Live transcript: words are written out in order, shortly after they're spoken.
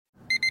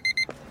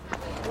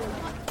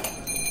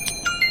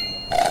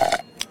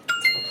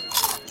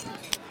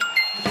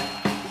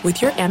With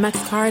your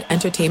Amex card,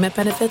 entertainment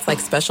benefits like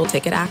special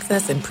ticket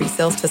access and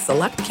pre-sales to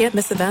select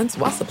can't-miss events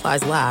while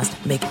supplies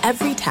last make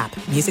every tap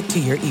music to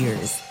your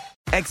ears.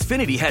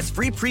 Xfinity has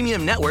free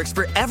premium networks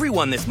for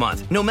everyone this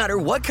month, no matter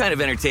what kind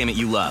of entertainment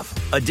you love.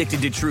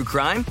 Addicted to true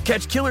crime?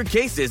 Catch killer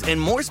cases and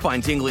more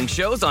spine-tingling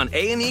shows on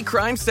A&E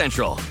Crime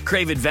Central.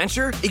 Crave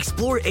adventure?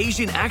 Explore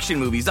Asian action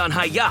movies on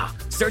Hi-YAH.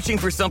 Searching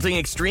for something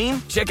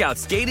extreme? Check out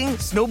skating,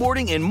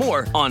 snowboarding, and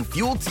more on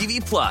Fuel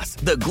TV Plus,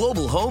 the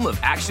global home of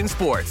action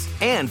sports.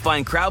 And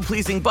find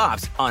crowd-pleasing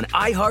bops on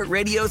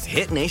iHeartRadio's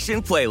Hit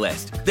Nation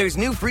playlist. There's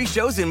new free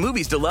shows and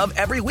movies to love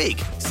every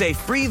week. Say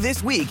free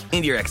this week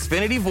in your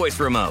Xfinity voice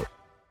remote.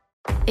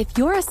 If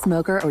you're a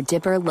smoker or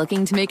dipper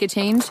looking to make a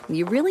change,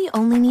 you really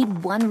only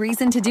need one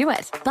reason to do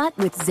it. But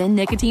with Zyn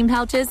nicotine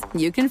pouches,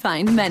 you can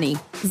find many.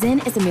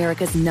 Zyn is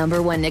America's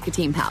 #1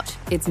 nicotine pouch.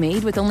 It's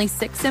made with only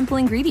 6 simple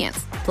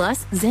ingredients.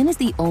 Plus, Zyn is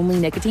the only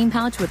nicotine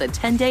pouch with a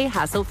 10-day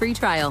hassle-free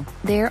trial.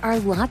 There are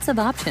lots of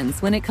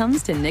options when it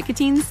comes to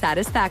nicotine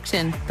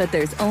satisfaction, but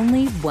there's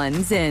only one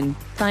Zyn.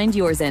 Find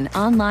your Zyn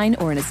online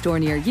or in a store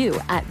near you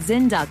at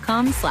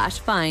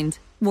zyn.com/find.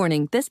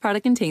 Warning, this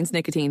product contains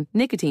nicotine.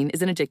 Nicotine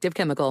is an addictive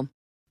chemical.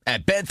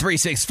 At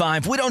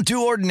Bet365, we don't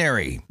do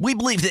ordinary. We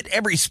believe that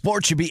every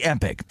sport should be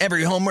epic.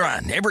 Every home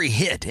run, every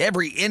hit,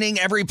 every inning,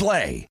 every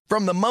play.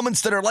 From the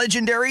moments that are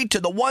legendary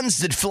to the ones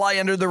that fly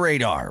under the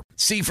radar.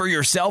 See for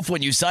yourself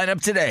when you sign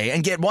up today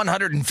and get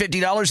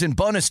 $150 in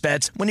bonus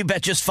bets when you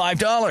bet just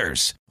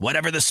 $5.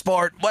 Whatever the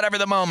sport, whatever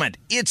the moment,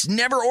 it's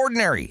never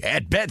ordinary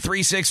at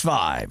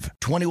Bet365.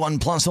 21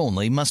 plus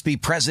only. Must be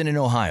present in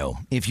Ohio.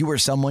 If you or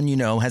someone you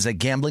know has a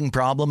gambling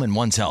problem and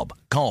wants help,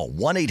 call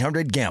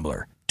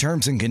 1-800-GAMBLER.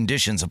 Terms and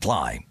conditions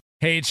apply.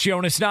 Hey, it's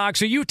Jonas Knox.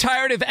 Are you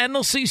tired of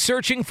endlessly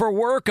searching for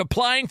work,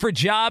 applying for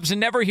jobs, and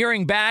never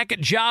hearing back?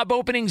 Job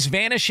openings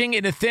vanishing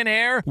into thin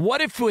air?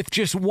 What if with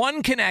just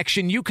one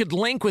connection, you could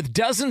link with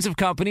dozens of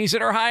companies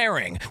that are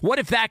hiring? What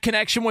if that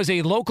connection was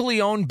a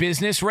locally owned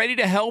business ready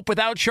to help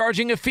without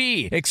charging a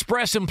fee?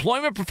 Express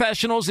Employment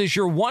Professionals is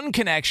your one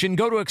connection.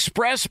 Go to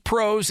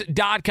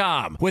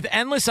expresspros.com. With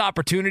endless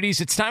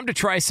opportunities, it's time to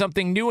try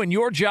something new in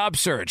your job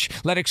search.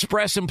 Let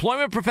Express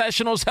Employment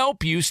Professionals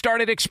help you.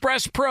 Start at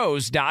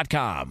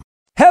expresspros.com.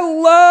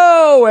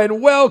 Hello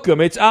and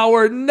welcome. It's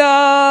our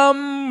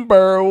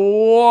number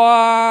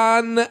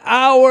one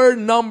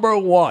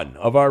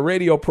of our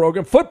radio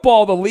program.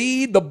 Football, the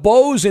lead. The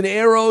bows and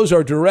arrows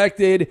are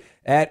directed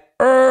at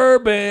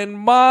Urban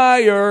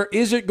Meyer.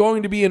 Is it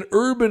going to be an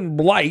urban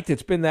blight?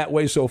 It's been that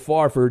way so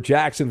far for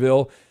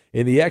Jacksonville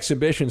in the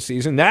exhibition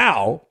season.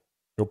 Now,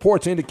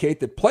 reports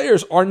indicate that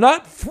players are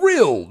not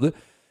thrilled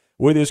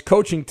with his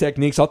coaching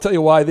techniques. I'll tell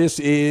you why this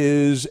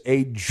is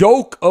a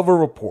joke of a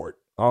report.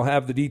 I'll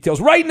have the details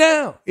right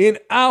now in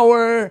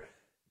our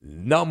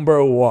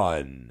number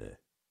one.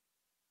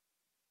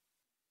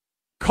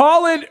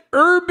 Call it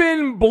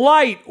urban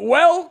blight.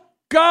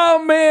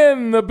 Welcome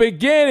in the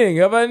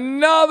beginning of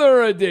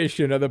another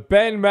edition of the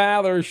Ben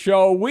Maller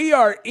Show. We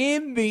are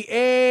in the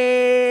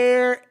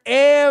air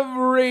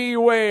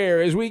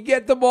everywhere as we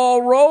get the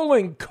ball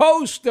rolling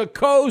coast to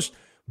coast,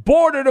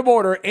 border to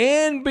border,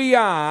 and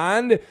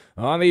beyond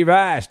on the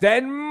vast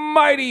and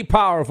mighty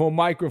powerful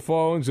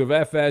microphones of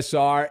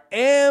FSR,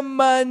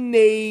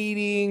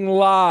 emanating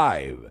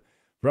live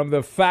from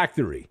the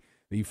factory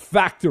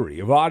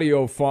of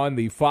audio fun,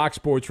 the Fox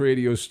Sports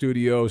Radio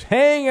studios,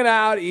 hanging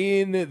out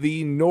in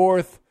the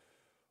North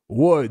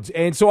Woods.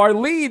 And so our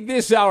lead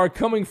this hour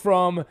coming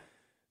from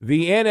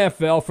the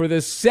NFL for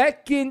the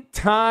second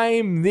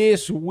time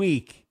this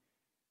week.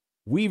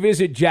 We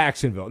visit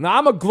Jacksonville. Now,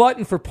 I'm a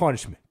glutton for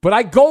punishment, but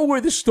I go where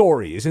the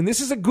story is, and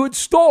this is a good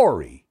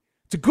story.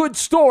 It's a good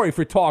story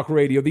for talk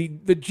radio.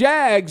 The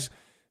Jags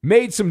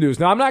made some news.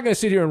 Now, I'm not going to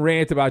sit here and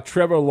rant about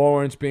Trevor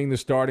Lawrence being the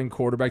starting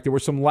quarterback. There were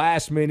some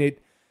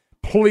last-minute,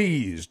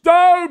 please,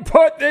 don't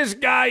put this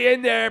guy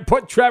in there.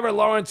 Put Trevor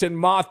Lawrence in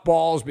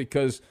mothballs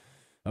because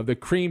of the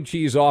cream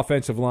cheese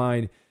offensive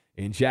line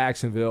in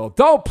Jacksonville.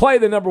 Don't play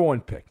the number one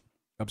pick.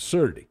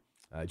 Absurdity.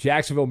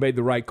 Jacksonville made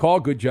the right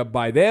call. Good job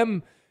by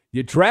them.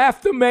 You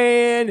draft the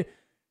man,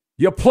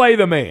 you play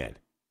the man.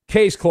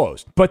 Case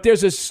closed. But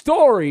there's a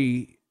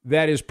story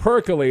that is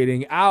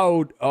percolating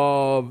out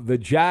of the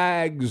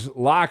Jags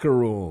locker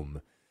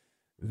room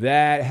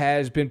that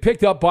has been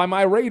picked up by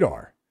my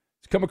radar.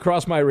 It's come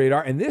across my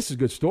radar, and this is a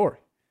good story.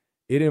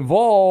 It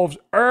involves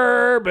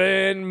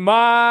Urban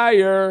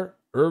Meyer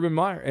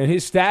and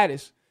his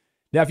status.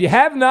 Now, if you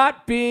have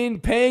not been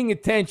paying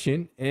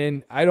attention,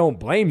 and I don't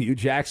blame you,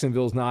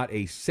 Jacksonville's not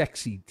a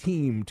sexy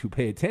team to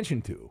pay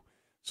attention to,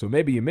 so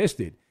maybe you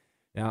missed it.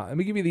 Now, let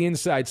me give you the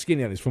inside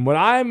skinny on this. From what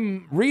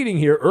I'm reading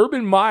here,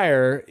 Urban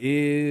Meyer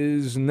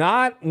is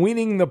not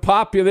winning the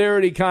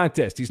popularity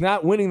contest. He's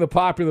not winning the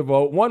popular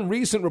vote. One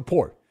recent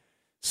report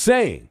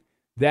saying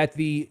that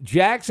the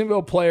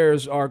Jacksonville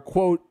players are,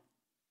 quote,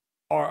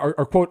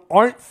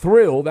 aren't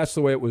thrilled. That's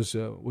the way it was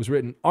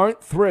written.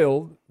 Aren't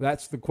thrilled.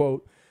 That's the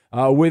quote.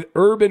 With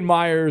Urban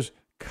Meyer's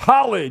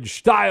college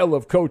style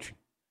of coaching.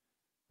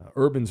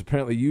 Urban's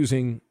apparently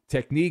using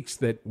techniques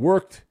that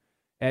worked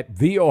at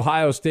The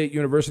Ohio State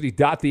University,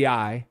 .the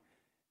I,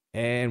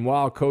 and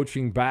while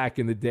coaching back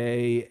in the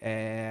day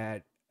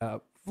at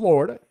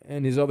Florida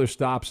and his other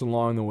stops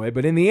along the way.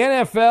 But in the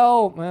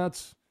NFL, well,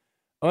 it's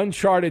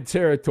uncharted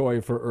territory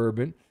for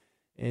Urban.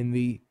 And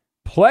the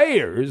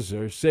players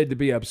are said to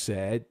be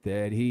upset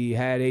that he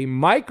had a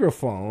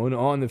microphone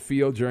on the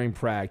field during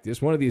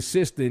practice. One of the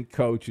assistant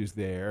coaches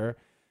there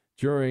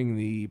during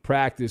the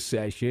practice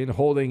session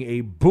holding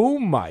a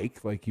boom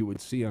mic like you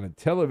would see on a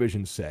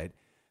television set,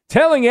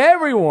 telling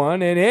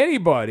everyone and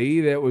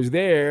anybody that was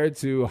there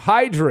to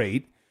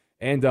hydrate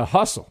and to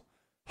hustle.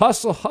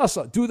 Hustle,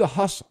 hustle, do the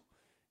hustle,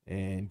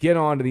 and get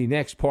on to the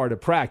next part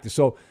of practice.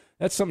 So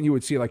that's something you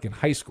would see like in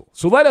high school.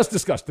 So let us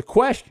discuss the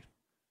question.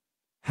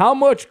 How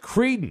much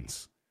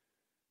credence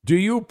do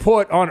you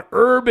put on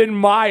Urban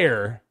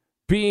Meyer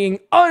being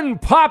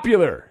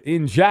unpopular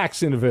in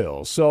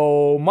Jacksonville?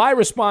 So my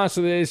response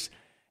to this,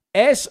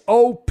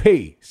 SOP,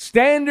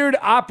 standard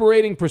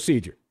operating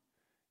procedure.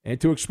 And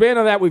to expand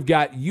on that, we've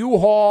got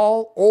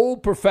U-Haul,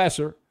 Old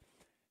Professor,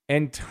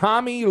 and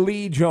Tommy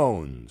Lee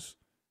Jones,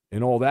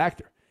 an old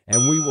actor.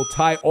 And we will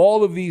tie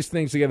all of these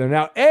things together.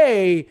 Now,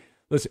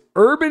 listen,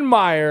 Urban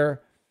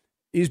Meyer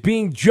is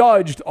being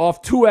judged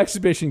off 2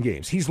 exhibition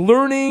games. He's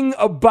learning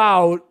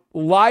about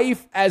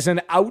life as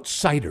an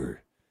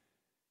outsider.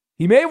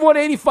 He may have won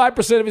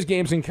 85% of his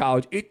games in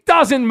college. It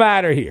doesn't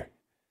matter here.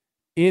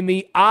 In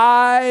the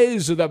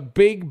eyes of the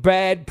big,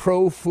 bad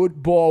pro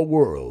football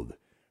world,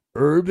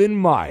 Urban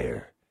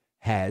Meyer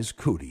has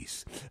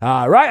cooties.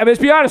 Right? I mean,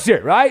 let's be honest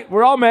here, right?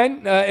 We're all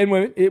men and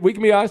women. We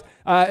can be honest.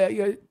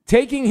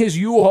 Taking his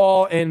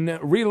U-Haul and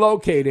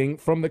relocating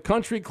from the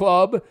country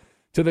club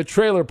to the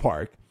trailer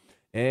park,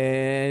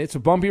 and it's a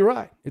bumpy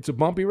ride. It's a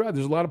bumpy ride.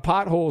 There's a lot of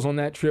potholes on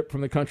that trip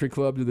from the country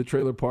club to the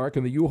trailer park,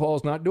 and the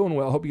U-Haul's not doing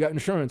well. Hope you got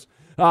insurance.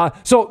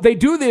 So they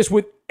do this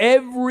with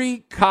every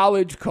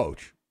college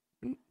coach.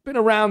 Been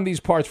around these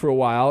parts for a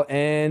while,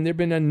 and there have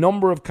been a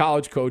number of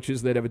college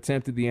coaches that have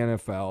attempted the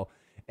NFL,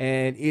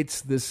 and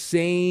it's the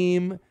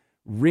same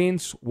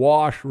rinse,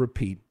 wash,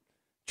 repeat.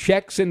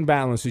 Checks and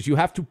balances. You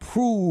have to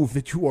prove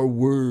that you are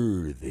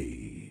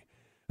worthy.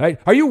 Right?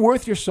 Are you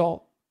worth your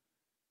salt?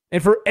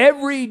 And for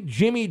every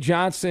Jimmy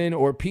Johnson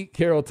or Pete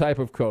Carroll type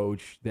of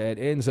coach that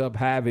ends up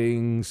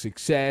having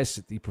success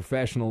at the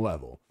professional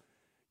level,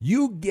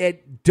 you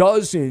get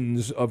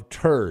dozens of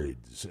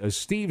turds.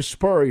 Steve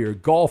Spurrier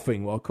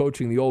golfing while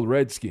coaching the old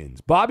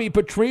Redskins. Bobby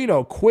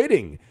Petrino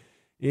quitting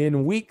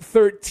in week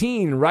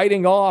 13,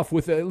 writing off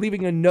with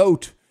leaving a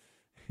note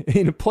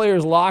in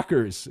players'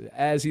 lockers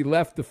as he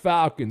left the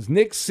Falcons.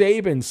 Nick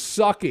Saban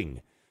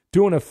sucking,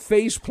 doing a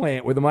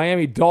faceplant with the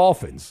Miami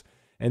Dolphins,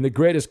 and the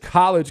greatest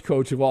college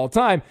coach of all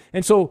time.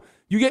 And so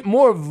you get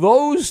more of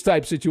those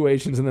type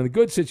situations than the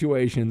good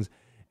situations,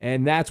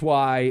 and that's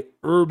why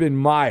Urban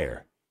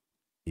Meyer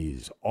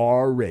is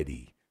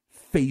already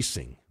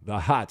facing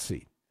the hot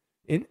seat.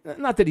 And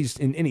not that he's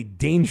in any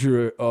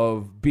danger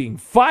of being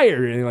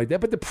fired or anything like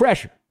that, but the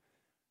pressure.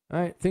 All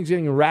right, things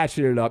getting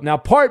ratcheted up. Now,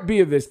 part B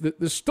of this,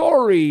 the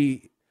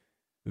story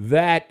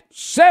that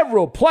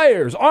several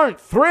players aren't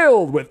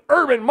thrilled with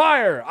Urban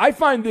Meyer, I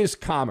find this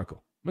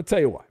comical. I'm going to tell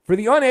you why. For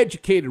the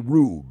uneducated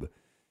rube,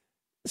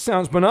 it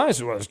sounds benign.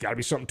 So, well, there's got to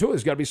be something to it.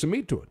 There's got to be some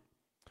meat to it.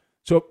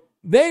 So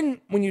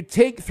then when you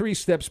take 3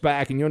 steps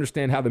back and you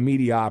understand how the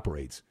media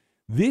operates,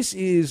 this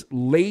is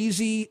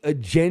lazy,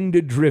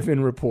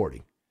 agenda-driven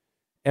reporting.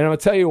 And I'm going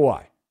to tell you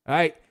why. All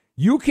right?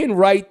 You can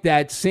write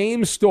that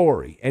same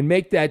story and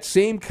make that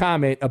same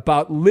comment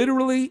about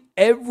literally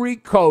every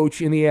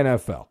coach in the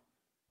NFL.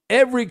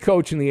 Every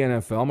coach in the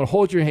NFL. I'm going to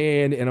hold your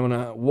hand and I'm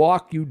going to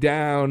walk you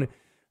down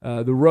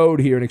the road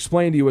here and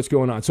explain to you what's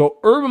going on. So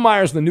Urban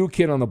Meyer's the new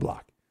kid on the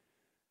block.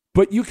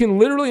 But you can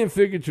literally and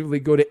figuratively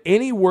go to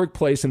any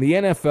workplace in the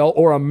NFL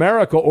or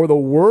America or the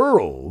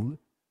world.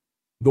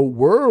 The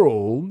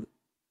world.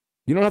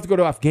 You don't have to go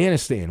to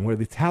Afghanistan where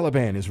the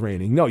Taliban is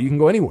reigning. No, you can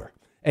go anywhere.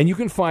 And you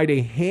can find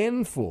a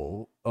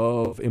handful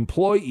of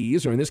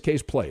employees, or in this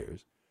case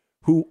players,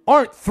 who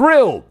aren't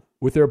thrilled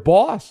with their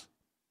boss.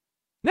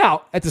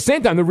 Now, at the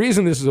same time, the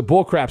reason this is a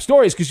bullcrap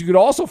story is because you could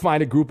also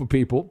find a group of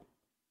people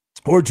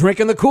who are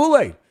drinking the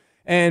Kool-Aid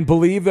and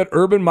believe that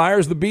Urban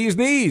Meyer's the bee's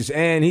knees,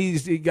 and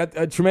he got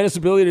a tremendous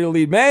ability to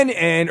lead men,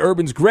 and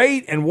Urban's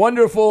great and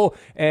wonderful,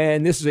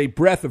 and this is a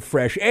breath of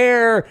fresh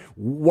air.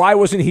 Why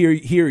wasn't he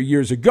here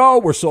years ago?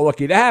 We're so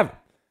lucky to have him.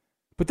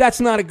 But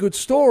that's not a good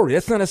story.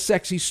 That's not a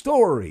sexy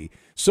story.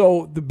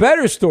 So the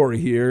better story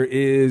here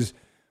is,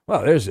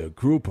 well, there's a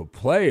group of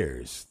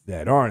players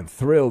that aren't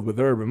thrilled with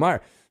Urban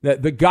Meyer.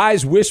 The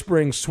guy's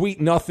whispering sweet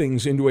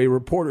nothings into a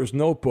reporter's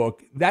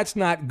notebook, that's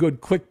not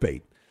good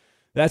clickbait.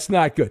 That's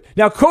not good.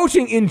 Now,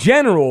 coaching in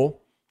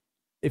general,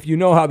 if you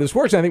know how this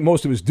works, I think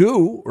most of us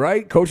do,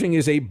 right? Coaching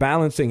is a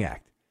balancing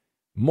act,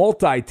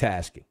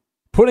 multitasking,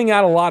 putting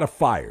out a lot of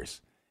fires.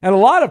 And a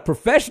lot of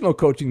professional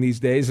coaching these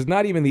days is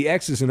not even the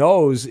X's and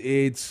O's,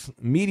 it's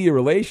media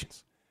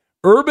relations.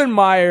 Urban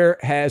Meyer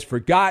has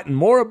forgotten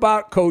more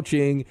about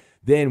coaching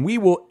than we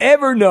will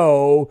ever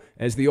know,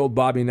 as the old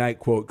Bobby Knight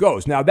quote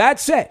goes. Now, that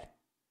said,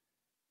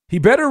 he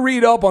better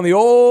read up on the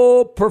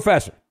old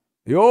professor.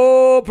 The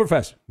old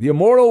professor. The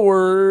immortal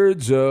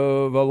words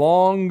of a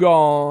long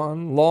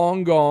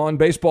gone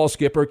baseball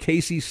skipper,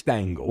 Casey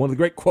Stengel. One of the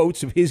great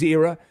quotes of his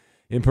era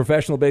in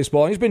professional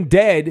baseball. He's been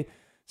dead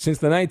since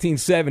the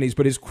 1970s,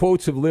 but his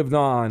quotes have lived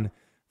on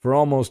for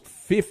almost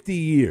 50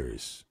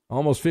 years.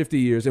 Almost 50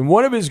 years. And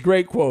one of his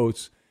great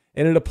quotes,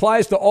 and it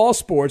applies to all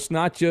sports,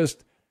 not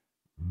just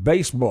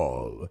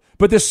baseball,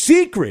 but the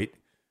secret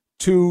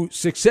to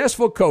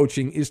successful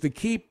coaching is to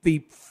keep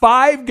the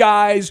 5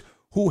 guys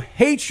who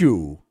hate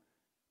you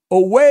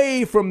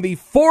away from the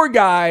 4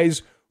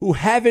 guys who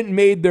haven't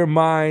made their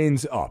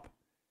minds up.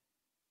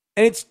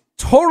 And it's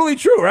totally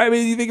true, right? I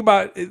mean, you think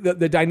about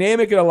the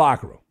dynamic in a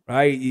locker room,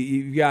 right?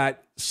 You've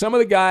got some of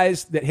the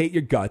guys that hate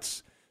your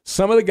guts,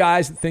 some of the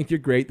guys that think you're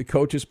great, the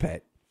coach's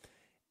pet.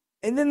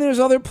 And then there's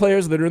other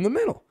players that are in the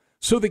middle.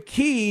 So the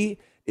key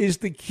is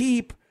to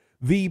keep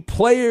the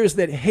players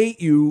that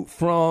hate you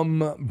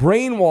from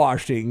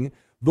brainwashing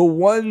the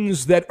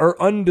ones that are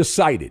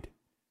undecided.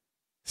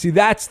 See,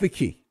 that's the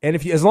key. And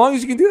as long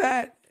as you can do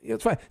that,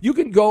 it's fine. You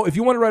can go, if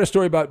you want to write a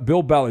story about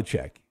Bill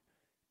Belichick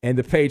and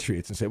the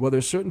Patriots and say, well,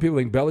 there's certain people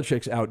who think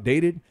Belichick's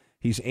outdated,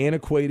 he's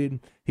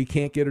antiquated, he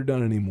can't get her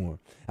done anymore.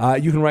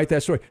 You can write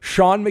that story.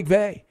 Sean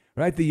McVay,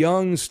 right, the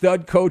young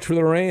stud coach for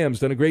the Rams,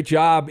 done a great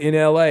job in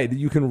L.A.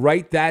 You can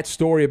write that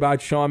story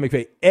about Sean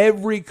McVay.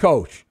 Every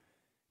coach,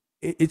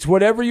 it's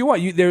whatever you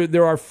want.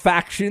 There are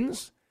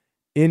factions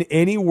in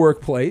any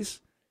workplace.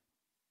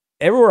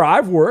 Everywhere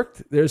I've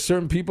worked, there's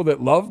certain people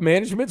that love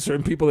management,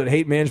 certain people that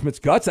hate management's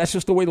guts. That's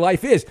just the way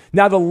life is.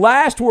 Now, the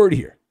last word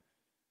here.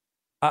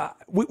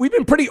 We've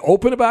been pretty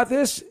open about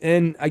this,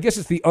 and I guess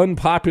it's the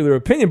unpopular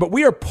opinion, but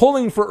we are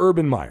pulling for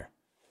Urban Meyer.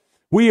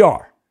 We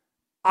are.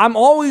 I'm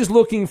always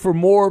looking for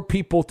more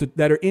people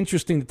that are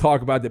interesting to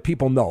talk about that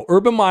people know.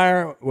 Urban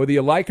Meyer, whether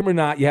you like him or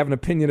not, you have an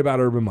opinion about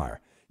Urban Meyer.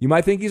 You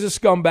might think he's a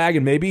scumbag,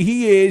 and maybe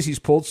he is. He's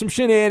pulled some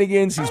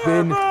shenanigans. He's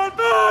been on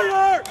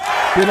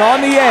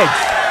the edge.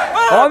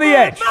 On the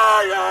edge.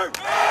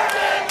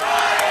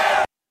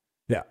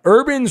 Yeah,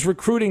 Urban's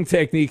recruiting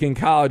technique in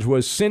college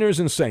was sinners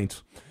and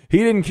saints. He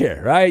didn't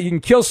care, right? You can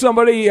kill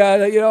somebody,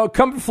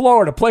 come to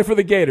Florida, play for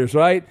the Gators,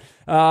 right?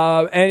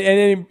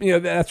 And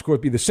then, that's, of course,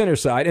 be the sinner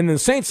side. And then the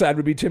saint side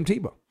would be Tim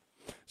Tebow.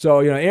 So,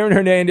 Aaron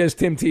Hernandez,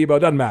 Tim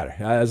Tebow, doesn't matter.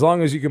 As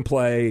long as you can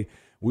play,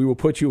 we will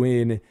put you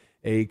in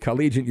a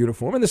collegiate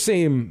uniform. And the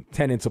same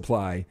tenets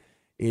apply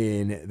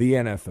in the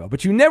NFL.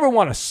 But you never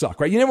want to suck,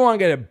 right? You never want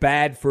to get a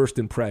bad first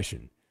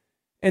impression.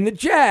 And the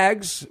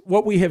Jags,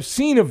 what we have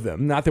seen of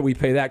them, not that we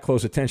pay that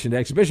close attention to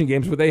exhibition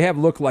games, but they have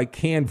looked like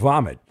canned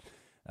vomit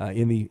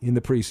in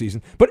the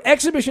preseason. But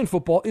exhibition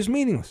football is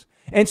meaningless.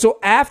 And so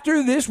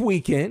after this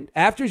weekend,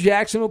 after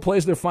Jacksonville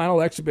plays their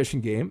final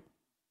exhibition game,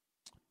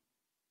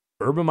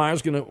 Urban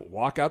Meyer's going to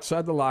walk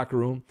outside the locker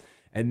room,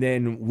 and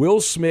then Will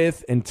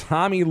Smith and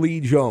Tommy Lee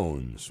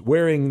Jones,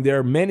 wearing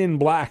their Men in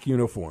Black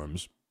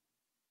uniforms,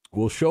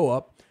 will show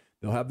up.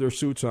 They'll have their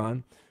suits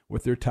on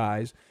with their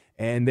ties,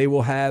 and they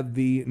will have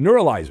the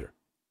neuralizer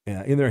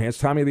in their hands.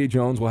 Tommy Lee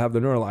Jones will have the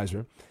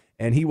neuralizer,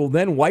 and he will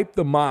then wipe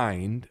the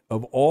mind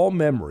of all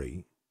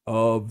memory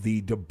of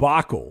the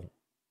debacle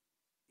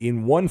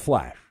in one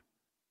flash,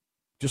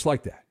 just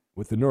like that,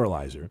 with the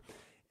neuralizer.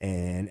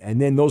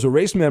 And then those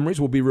erased memories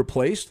will be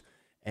replaced,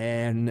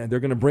 and they're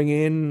going to bring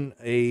in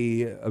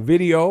a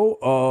video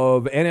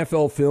of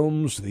NFL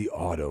films, The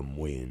Autumn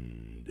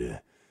Wind.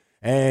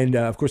 And,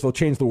 of course, they'll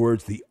change the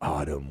words, The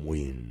Autumn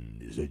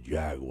Wind is a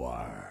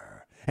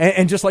Jaguar.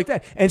 And just like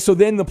that. And so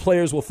then the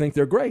players will think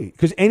they're great.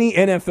 Because any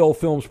NFL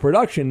Films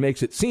production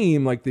makes it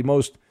seem like the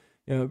most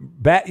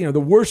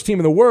the worst team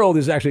in the world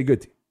is actually a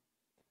good team.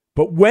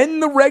 But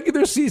when the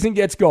regular season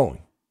gets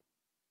going,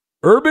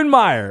 Urban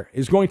Meyer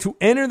is going to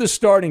enter the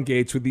starting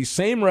gates with the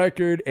same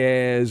record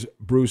as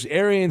Bruce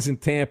Arians in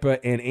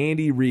Tampa and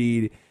Andy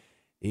Reid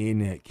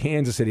in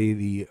Kansas City.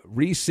 The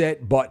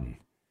reset button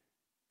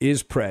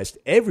is pressed.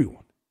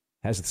 Everyone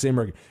has the same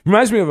record.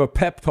 Reminds me of a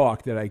pep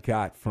talk that I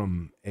got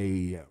from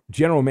a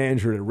general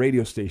manager at a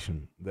radio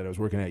station that I was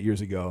working at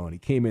years ago, and he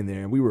came in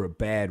there, and we were a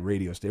bad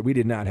radio station. We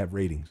did not have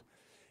ratings.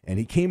 And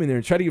he came in there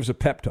and tried to give us a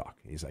pep talk.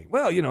 He's like,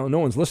 well, no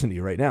one's listening to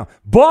you right now.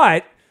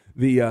 But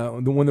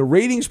when the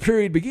ratings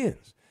period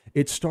begins,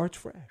 it starts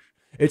fresh.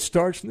 It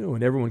starts new.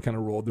 And everyone kind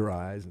of rolled their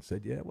eyes and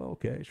said, yeah, well,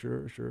 okay,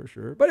 sure.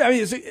 But, I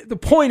mean, the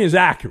point is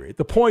accurate.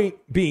 The point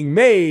being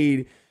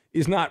made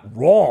is not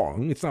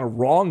wrong. It's not a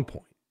wrong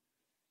point.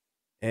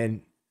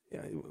 And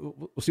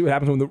we'll see what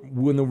happens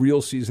when the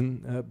real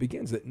season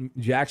begins. That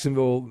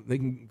Jacksonville, they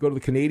can go to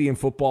the Canadian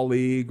Football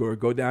League or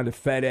go down to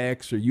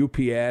FedEx or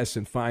UPS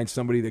and find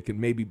somebody that can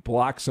maybe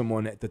block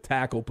someone at the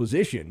tackle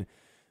position.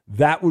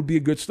 That would be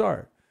a good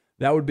start.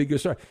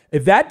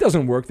 If that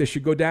doesn't work, they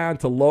should go down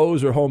to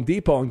Lowe's or Home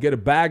Depot and get a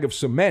bag of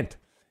cement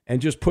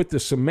and just put the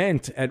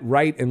cement at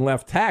right and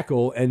left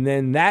tackle, and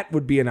then that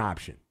would be an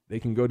option. They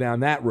can go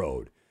down that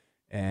road.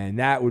 And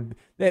that would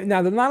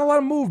now there's not a lot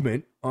of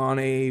movement on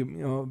a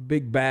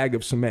big bag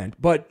of cement,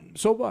 but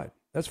so what?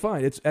 That's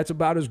fine. That's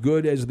about as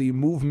good as the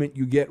movement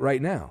you get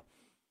right now.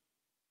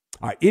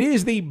 All right, it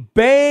is the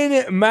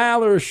Ben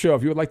Maller Show.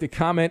 If you would like to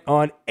comment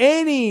on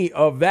any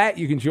of that,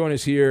 you can join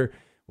us here.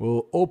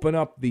 We'll open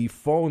up the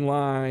phone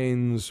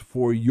lines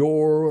for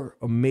your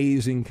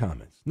amazing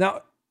comments.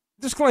 Now,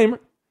 disclaimer,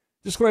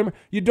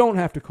 you don't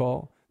have to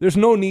call. There's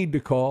no need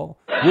to call.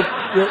 No,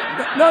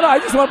 I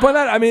just want to point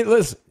that out. I mean,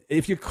 listen,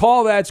 if you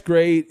call, that's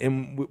great,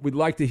 and we'd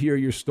like to hear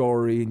your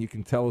story, and you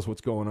can tell us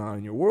what's going on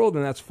in your world,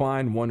 and that's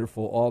fine,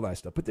 wonderful, all that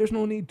stuff. But there's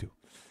no need to.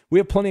 We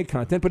have plenty of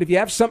content, but if you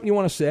have something you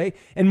want to say,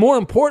 and more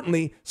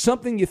importantly,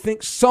 something you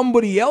think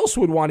somebody else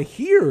would want to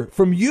hear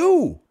from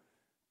you,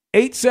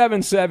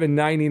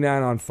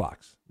 877-99 on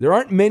Fox. There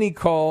aren't many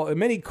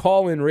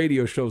call-in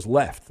radio shows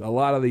left. A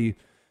lot of the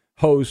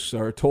hosts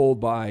are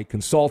told by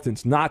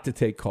consultants not to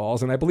take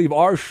calls, and I believe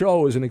our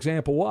show is an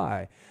example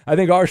why. I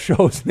think our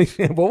show is an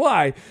example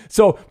why.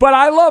 So, but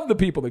I love the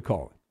people that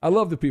call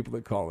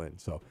in.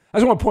 So I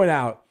just want to point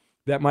out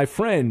that my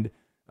friend,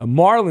 a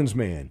Marlins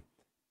man,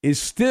 is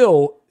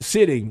still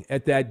sitting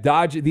at that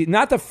Dodger,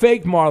 not the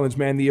fake Marlins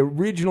man, the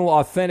original,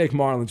 authentic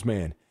Marlins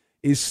man,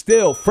 is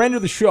still, friend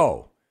of the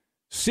show,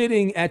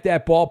 sitting at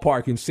that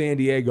ballpark in San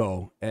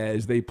Diego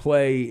as they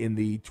play in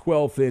the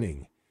 12th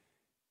inning,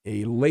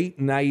 a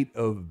late night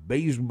of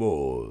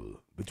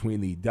baseball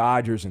between the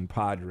Dodgers and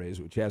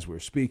Padres, which, as we're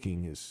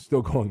speaking, is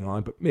still going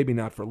on, but maybe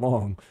not for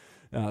long,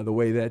 the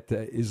way that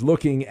is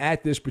looking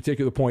at this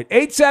particular point.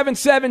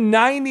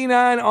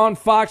 877-99 on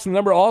Fox, the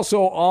number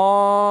also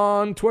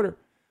on Twitter.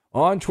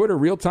 On Twitter,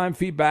 real-time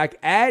feedback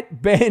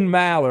at Ben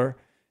Maller,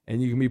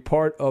 and you can be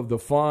part of the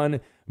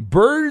fun.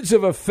 Birds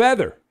of a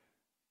feather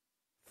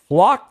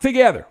flock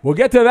together. We'll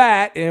get to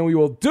that, and we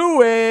will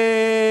do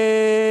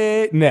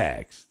it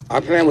next.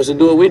 Our plan was to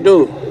do what we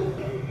do.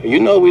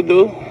 You know we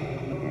do.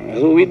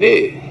 That's what we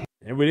did.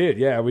 And we did.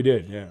 Yeah, we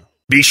did. Yeah.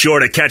 Be sure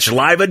to catch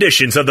live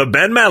editions of the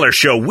Ben Maller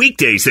Show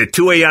weekdays at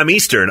 2 a.m.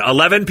 Eastern,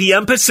 11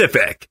 p.m.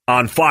 Pacific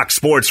on Fox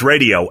Sports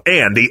Radio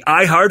and the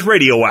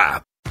iHeartRadio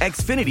app.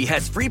 Xfinity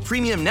has free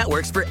premium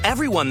networks for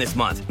everyone this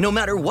month, no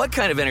matter what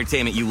kind of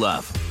entertainment you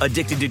love.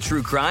 Addicted to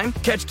true crime?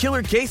 Catch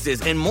killer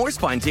cases and more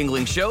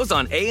spine-tingling shows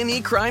on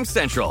A&E Crime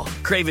Central.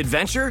 Crave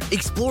adventure?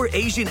 Explore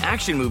Asian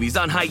action movies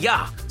on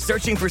Hi-Ya.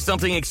 Searching for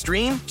something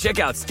extreme? Check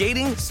out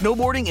skating,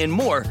 snowboarding, and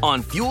more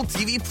on Fuel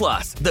TV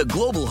Plus, the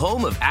global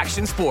home of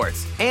action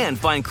sports. And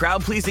find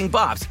crowd-pleasing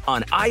bops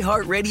on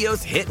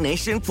iHeartRadio's Hit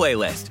Nation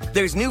playlist.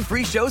 There's new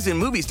free shows and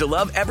movies to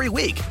love every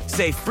week.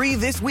 Say free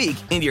this week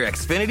in your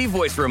Xfinity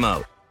voice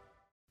remote.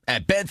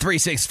 At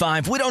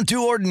Bet365, we don't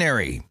do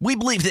ordinary. We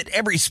believe that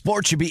every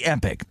sport should be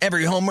epic.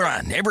 Every home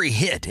run, every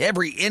hit,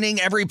 every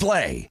inning, every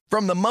play.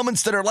 From the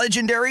moments that are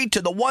legendary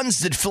to the ones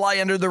that fly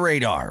under the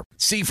radar.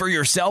 See for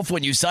yourself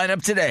when you sign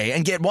up today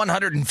and get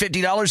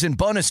 $150 in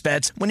bonus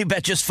bets when you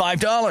bet just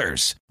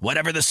 $5.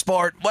 Whatever the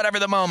sport, whatever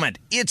the moment,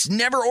 it's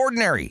never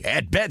ordinary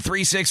at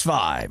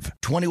Bet365.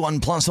 21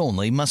 plus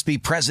only. Must be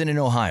present in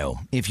Ohio.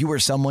 If you or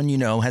someone you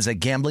know has a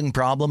gambling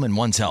problem and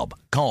wants help,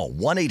 call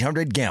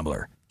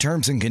 1-800-GAMBLER.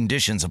 Terms and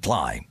conditions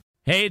apply.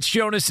 Hey, it's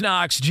Jonas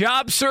Knox.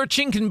 Job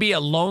searching can be a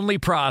lonely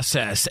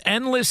process.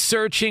 Endless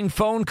searching,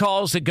 phone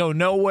calls that go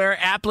nowhere,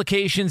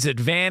 applications that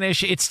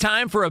vanish. It's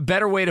time for a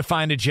better way to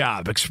find a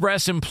job.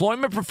 Express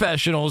Employment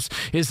Professionals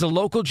is the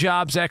local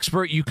jobs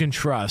expert you can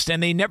trust,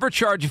 and they never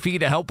charge a fee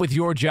to help with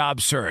your job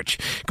search.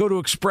 Go to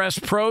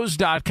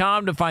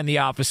expresspros.com to find the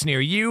office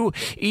near you.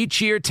 Each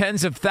year,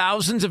 tens of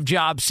thousands of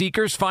job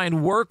seekers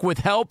find work with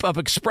help of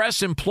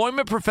Express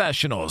Employment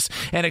Professionals,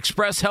 and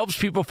Express helps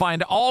people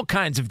find all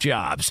kinds of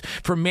jobs,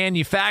 from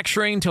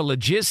manufacturing to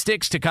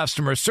logistics to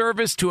customer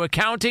service to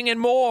accounting and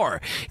more.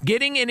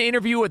 Getting an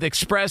interview with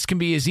Express can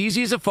be as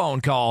easy as a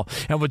phone call,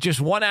 and with just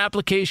one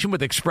application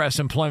with Express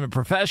Employment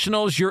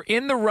Professionals, you're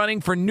in the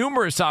running for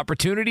numerous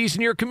opportunities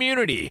in your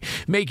community.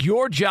 Make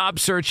your job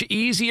search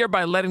easier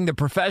by letting the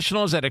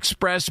professionals at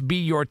Express be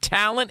your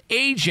talent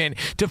agent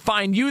to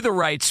find you the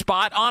right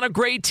spot on a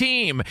great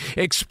team.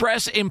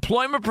 Express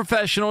Employment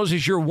Professionals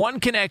is your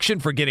one connection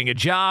for getting a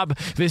job.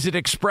 Visit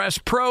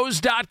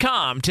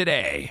expresspros.com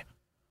today.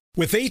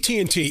 With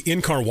AT&T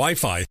in-car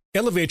Wi-Fi,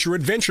 elevate your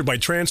adventure by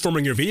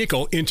transforming your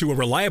vehicle into a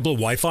reliable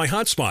Wi-Fi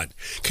hotspot.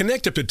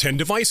 Connect up to 10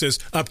 devices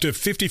up to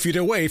 50 feet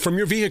away from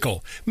your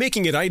vehicle,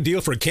 making it ideal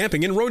for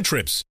camping and road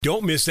trips.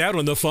 Don't miss out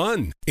on the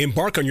fun.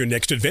 Embark on your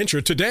next adventure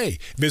today.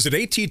 Visit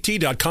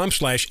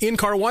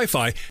att.com/in-car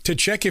Wi-Fi to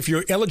check if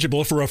you're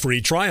eligible for a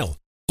free trial.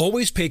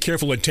 Always pay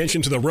careful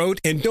attention to the road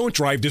and don't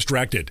drive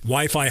distracted.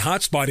 Wi-Fi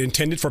hotspot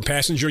intended for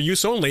passenger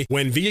use only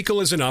when vehicle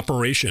is in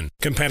operation.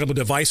 Compatible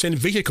device and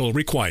vehicle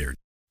required.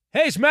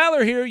 Hey, it's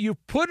Maller here. You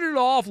put it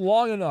off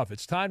long enough.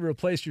 It's time to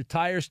replace your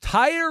tires.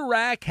 Tire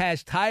Rack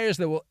has tires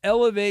that will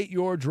elevate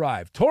your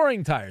drive.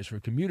 Touring tires for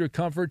commuter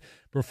comfort,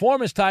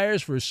 performance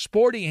tires for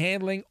sporty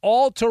handling,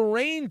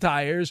 all-terrain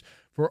tires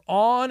for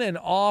on- and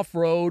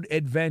off-road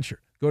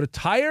adventure. Go to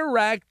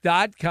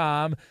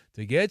TireRack.com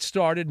to get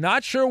started.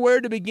 Not sure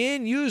where to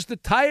begin? Use the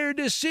Tire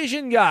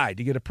Decision Guide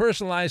to get a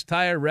personalized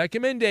tire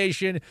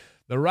recommendation,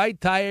 the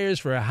right tires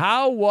for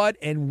how, what,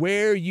 and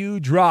where you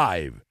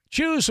drive.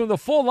 Choose from the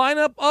full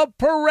lineup of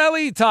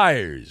Pirelli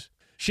tires.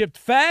 Shipped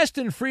fast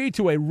and free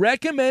to a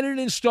recommended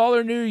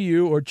installer near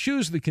you, or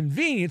choose the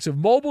convenience of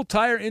mobile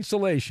tire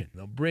installation.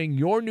 They'll bring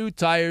your new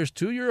tires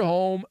to your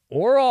home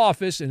or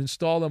office and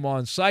install them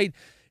on site.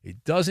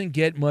 It doesn't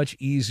get much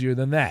easier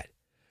than that.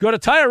 Go to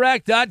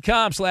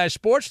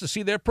TireRack.com/sports to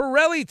see their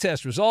Pirelli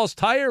test results,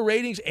 tire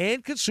ratings,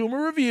 and consumer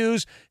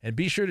reviews, and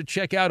be sure to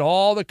check out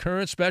all the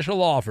current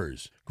special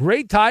offers.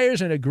 Great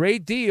tires and a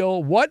great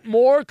deal. What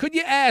more could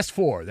you ask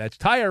for? That's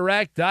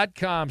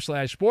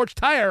TireRack.com/sports.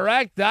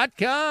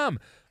 TireRack.com,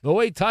 the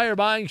way tire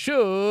buying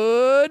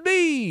should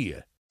be.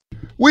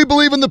 We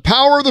believe in the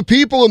power of the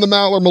people in the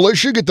Maller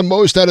Militia. Get the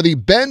most out of the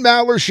Ben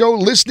Maller Show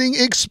listening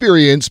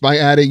experience by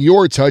adding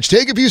your touch.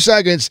 Take a few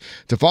seconds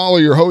to follow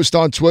your host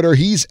on Twitter.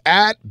 He's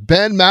at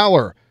Ben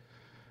Maller.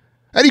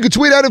 And you can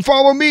tweet out and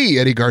follow me,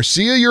 Eddie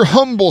Garcia, your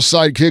humble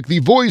sidekick, the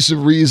voice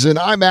of reason.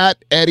 I'm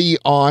at Eddie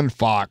on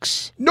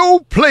Fox. No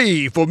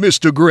play for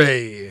Mr.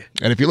 Gray.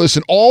 And if you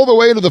listen all the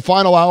way to the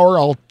final hour,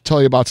 I'll tell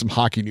you about some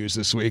hockey news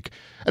this week.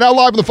 And now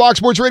live in the Fox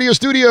Sports Radio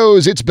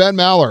studios, it's Ben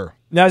Maller.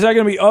 Now, is that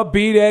going to be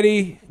upbeat,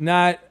 Eddie?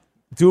 Not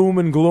doom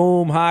and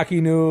gloom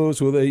hockey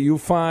news? Will you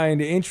find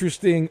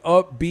interesting,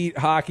 upbeat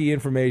hockey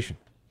information?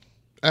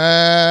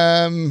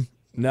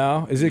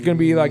 No? Is it going to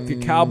be like the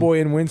Cowboy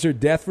in Windsor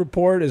death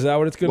report? Is that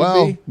what it's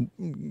going to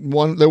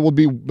be?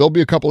 There'll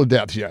be a couple of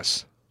deaths,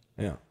 yes.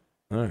 Yeah.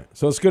 All right.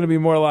 So it's going to be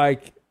more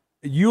like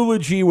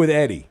eulogy with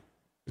Eddie.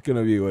 It's going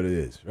to be what it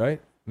is, right?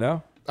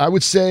 No? I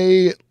would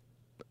say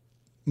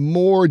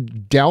more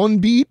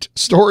downbeat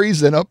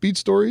stories than upbeat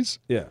stories.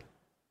 Yeah.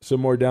 Some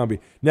more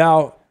downbeat.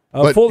 Now,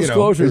 but, full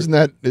disclosure.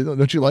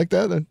 Don't you like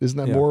that? Isn't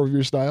that more of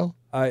your style?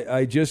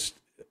 I just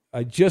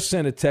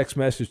sent a text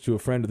message to a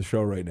friend of the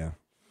show right now.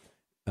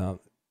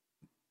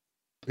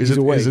 Is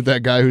it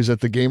that guy who's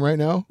at the game right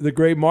now? The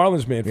great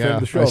Marlins man, friend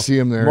of the show. I see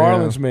him there.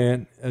 Marlins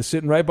man,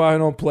 sitting right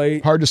behind home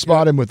plate. Hard to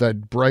spot him with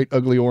that bright,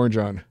 ugly orange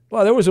on.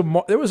 Well, there was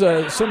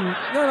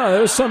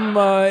some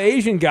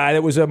Asian guy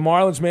that was a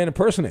Marlins man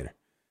impersonator.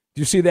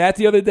 Did you see that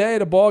the other day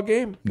at a ball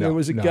game? No, there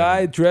was a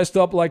guy dressed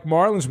up like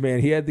Marlins man.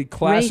 He had the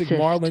classic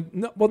Marlins.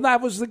 No, well, that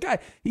was the guy.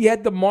 He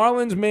had the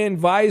Marlins man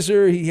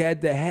visor. He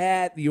had the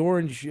hat, the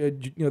orange,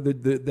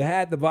 the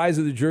hat, the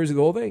visor, the jersey,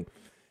 the whole thing.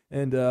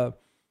 And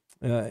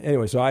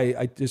anyway, so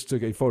I just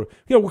took a photo.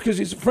 Because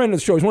he's a friend of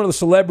the show. He's one of the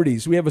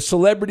celebrities. We have a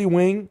celebrity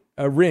ring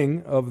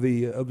of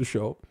the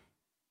show,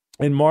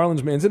 and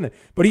Marlins man's in there.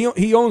 But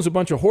he owns a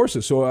bunch of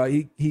horses, so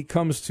he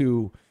comes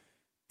to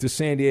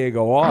San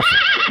Diego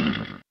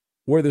often.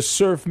 Where the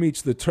surf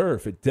meets the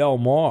turf at Del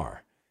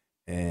Mar.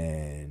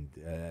 And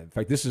in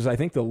fact, this is, I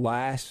think, the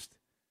last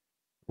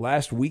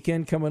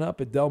weekend coming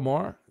up at Del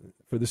Mar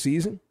for the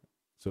season.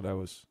 So I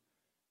was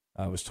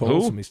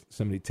told.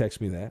 Somebody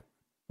texted me that.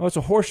 Oh, it's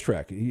a horse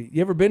track. You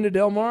ever been to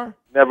Del Mar?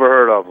 Never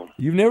heard of them.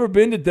 You've never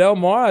been to Del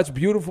Mar? It's a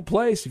beautiful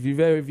place. If you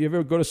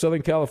ever go to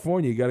Southern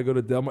California, you got to go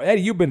to Del Mar.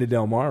 Eddie, you've been to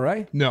Del Mar,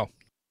 right? No.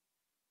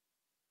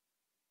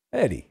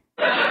 Eddie.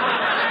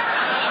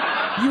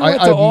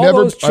 I've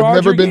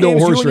never been to a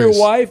horse race. You and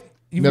your wife?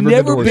 You've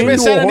never been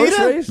to a horse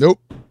race? Nope.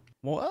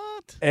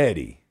 What?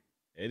 Eddie.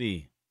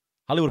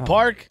 Hollywood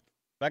Park,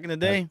 back in the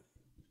day.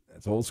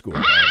 That's old school.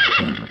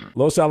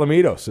 Los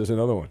Alamitos is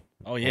another one.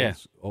 Oh, yeah.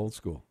 Old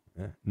school.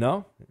 Yeah.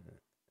 No?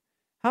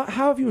 How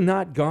have you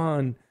not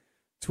gone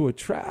to a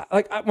track?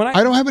 I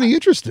don't have any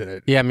interest in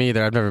it. Yeah, me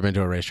either. I've never been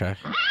to a racetrack.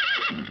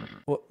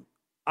 Well,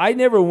 I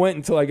never went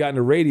until I got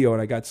into radio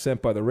and I got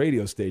sent by the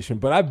radio station,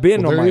 but I've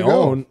been on my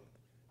own.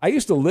 I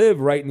used to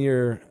live right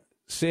near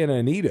Santa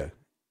Anita,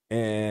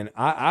 and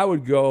I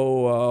would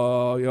go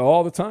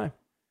all the time.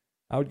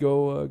 I would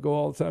go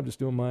all the time, just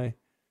doing my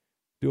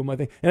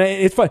thing. And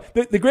it's fun.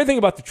 The great thing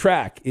about the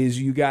track is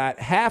you got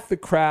half the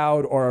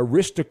crowd are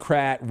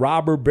aristocrat,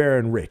 robber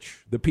baron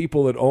rich, the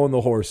people that own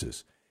the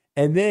horses.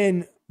 And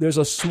then there's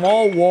a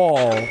small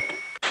wall,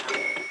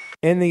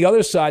 and the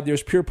other side,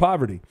 there's pure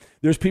poverty.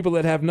 There's people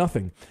that have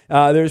nothing.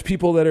 There's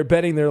people that are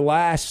betting their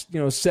last,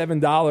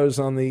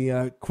 $7 on the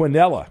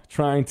Quinella,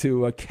 trying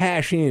to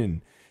cash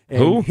in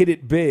and hit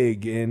it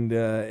big and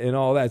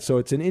all that. So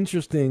it's an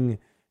interesting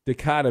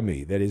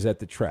dichotomy that is at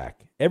the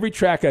track. Every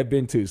track I've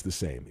been to is the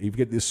same. You've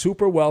got the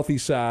super wealthy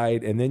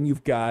side, and then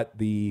you've got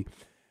the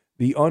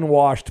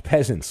unwashed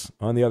peasants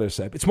on the other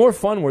side. It's more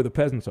fun where the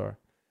peasants are.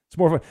 It's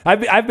more fun.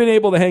 I've been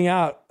able to hang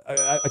out.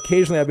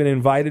 Occasionally, I've been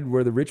invited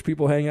where the rich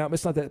people hang out, but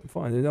it's not that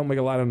fun. They don't make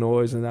a lot of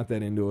noise. They're not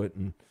that into it,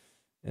 and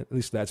at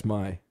least that's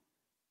my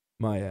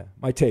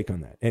take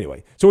on that.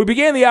 Anyway, so we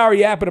began the hour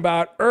yapping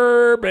about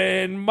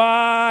Urban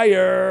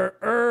Meyer,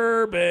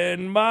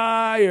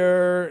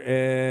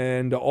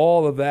 and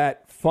all of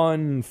that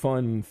fun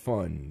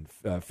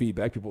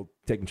feedback. People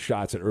taking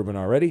shots at Urban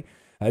already.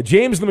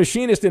 James the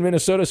Machinist in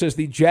Minnesota says,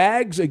 the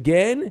Jags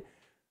again.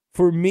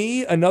 For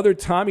me, another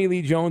Tommy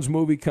Lee Jones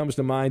movie comes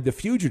to mind, The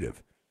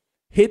Fugitive.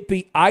 Hit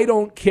the I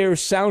don't care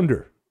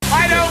sounder.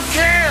 I don't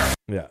care!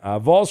 Yeah.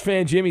 Vols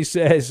fan Jimmy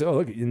says, oh,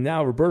 look,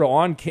 now Roberto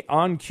on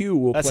cue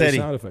will play Eddie.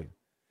 sound effect.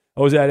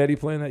 Oh, is that Eddie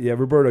playing that? Yeah,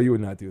 Roberto, you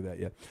would not do that.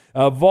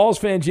 Yeah. Vols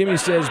fan Jimmy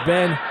says,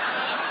 Ben,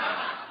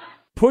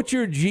 put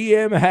your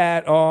GM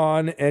hat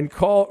on and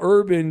call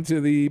Urban to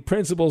the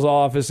principal's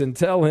office and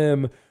tell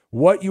him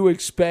what you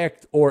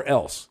expect or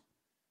else.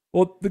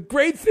 Well, the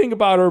great thing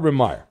about Urban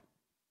Meyer,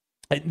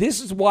 and this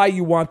is why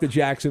you want the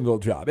Jacksonville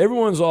job.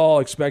 Everyone's all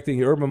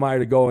expecting Urban Meyer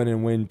to go in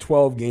and win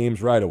 12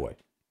 games right away.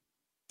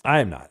 I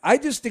am not. I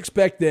just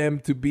expect them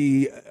to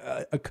be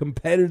a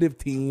competitive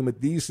team, a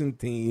decent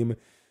team.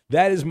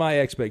 That is my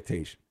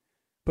expectation.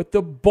 But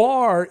the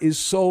bar is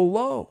so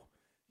low.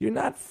 You're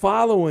not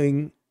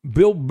following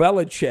Bill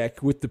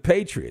Belichick with the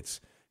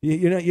Patriots.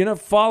 You're not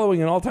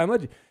following an all-time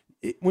legend.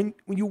 When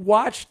you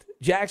watched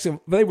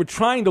Jackson, they were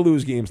trying to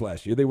lose games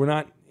last year. They were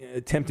not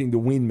attempting to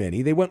win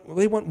many. They went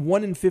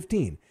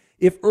 1-15.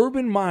 If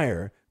Urban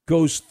Meyer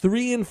goes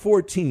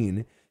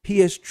 3-14, he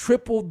has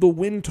tripled the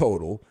win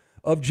total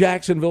of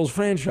Jacksonville's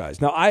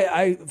franchise. Now,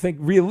 I think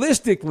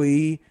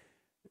realistically,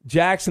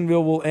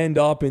 Jacksonville will end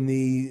up in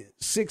the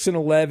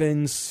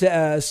 6-11,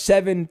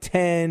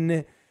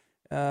 7-10,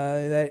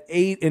 that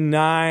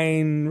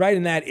 8-9, right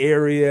in that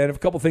area. And if a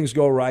couple things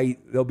go right,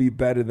 they'll be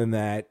better than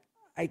that.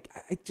 I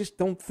just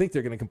don't think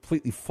they're going to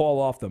completely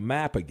fall off the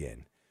map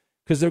again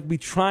because they'll be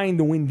trying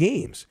to win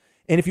games.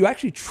 And if you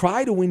actually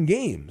try to win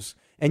games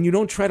and you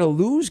don't try to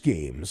lose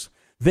games,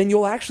 then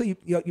you'll actually,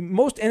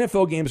 most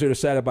NFL games are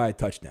decided by a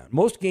touchdown.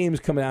 Most games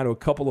come down to a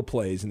couple of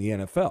plays in the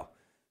NFL.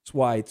 That's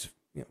why it's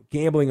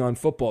gambling on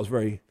football is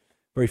very,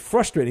 very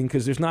frustrating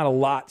because there's not a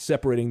lot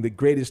separating the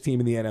greatest team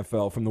in the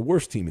NFL from the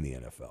worst team in the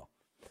NFL.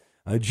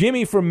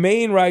 Jimmy from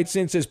Maine writes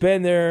in, says,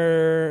 Ben,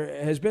 there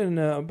has been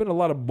a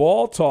lot of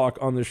ball talk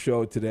on the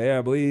show today.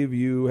 I believe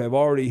you have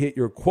already hit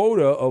your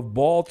quota of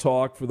ball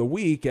talk for the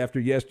week after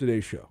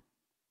yesterday's show.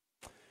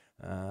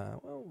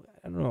 Well,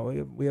 I don't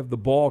know. We have the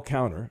ball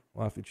counter.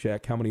 We'll have to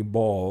check how many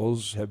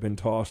balls have been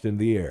tossed in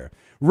the air.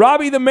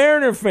 Robbie, the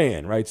Mariner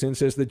fan, writes in,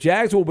 says the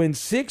Jags will win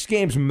 6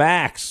 games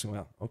max.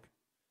 Well, okay.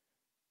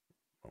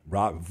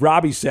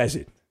 Robbie says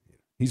it.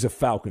 He's a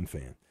Falcon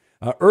fan.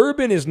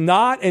 Urban is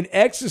not an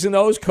X's and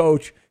O's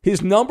coach.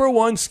 His number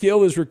one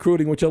skill is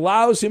recruiting, which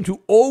allows him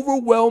to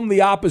overwhelm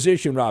the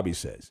opposition, Robbie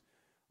says.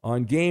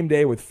 On game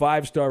day with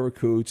 5-star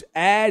recruits,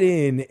 add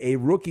in a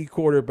rookie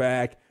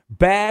quarterback,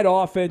 bad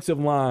offensive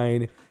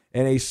line,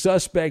 and a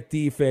suspect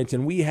defense,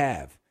 and we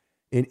have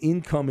an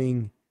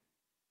incoming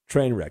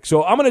train wreck.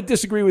 So I'm going to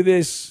disagree with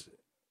this,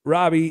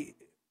 Robbie.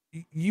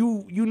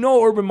 You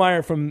know Urban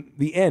Meyer from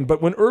the end,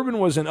 but when Urban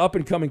was an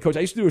up-and-coming coach,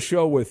 I used to do a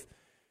show with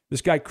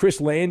this guy, Chris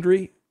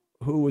Landry,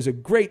 who was a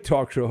great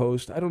talk show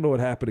host. I don't know what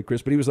happened to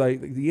Chris, but he was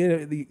like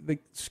the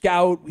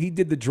scout. He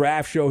did the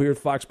draft show here at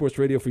Fox Sports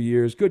Radio for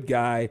years. Good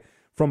guy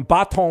from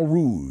Baton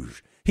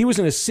Rouge. He was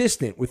an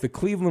assistant with the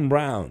Cleveland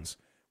Browns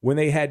when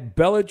they had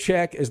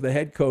Belichick as the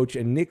head coach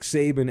and Nick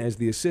Saban as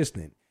the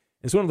assistant.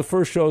 It's one of the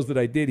first shows that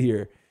I did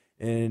here,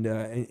 and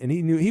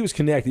he knew he was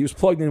connected. He was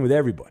plugged in with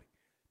everybody.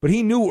 But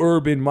he knew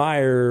Urban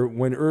Meyer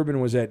when Urban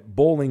was at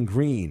Bowling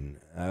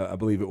Green, I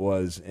believe it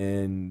was,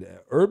 and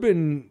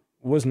Urban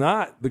was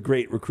not the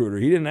great recruiter.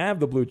 He didn't have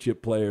the blue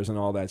chip players and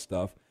all that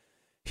stuff.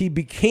 He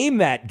became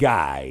that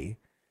guy,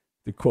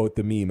 to quote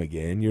the meme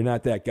again. You're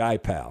not that guy,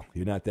 pal.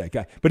 You're not that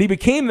guy. But he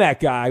became that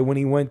guy when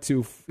he went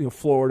to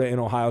Florida and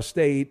Ohio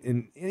State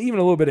and even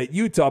a little bit at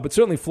Utah, but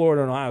certainly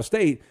Florida and Ohio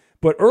State.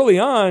 But early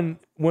on,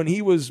 when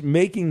he was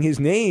making his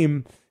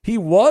name, he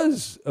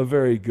was a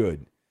very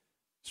good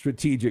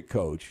strategic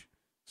coach.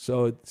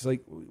 So it's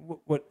like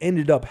what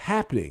ended up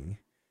happening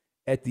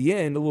at the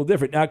end, a little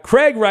different. Now,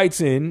 Craig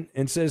writes in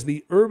and says,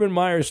 the Urban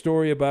Meyer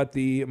story about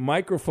the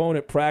microphone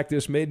at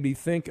practice made me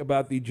think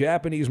about the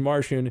Japanese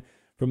Martian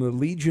from the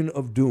Legion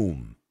of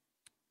Doom.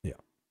 Yeah.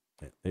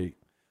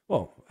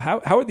 Well, how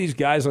are these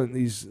guys on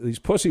these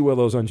pussy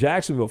willows on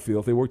Jacksonville Field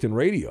if they worked in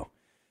radio?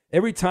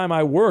 Every time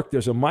I work,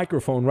 there's a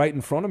microphone right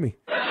in front of me.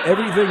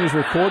 Everything is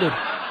recorded.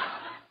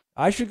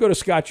 I should go to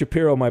Scott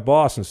Shapiro, my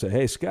boss, and say,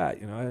 hey, Scott,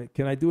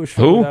 can I do a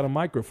show without a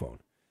microphone?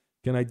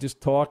 Can I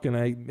just talk and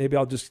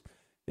I'll just...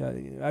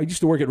 I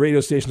used to work at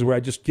radio stations where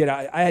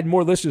I had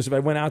more listeners if I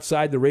went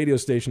outside the radio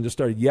station, just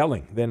started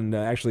yelling than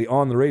actually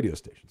on the radio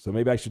station. So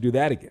maybe I should do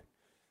that again.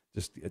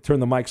 Just turn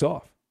the mics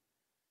off.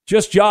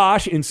 Just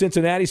Josh in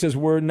Cincinnati says,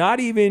 we're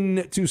not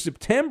even to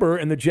September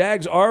and the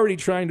Jags already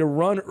trying to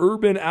run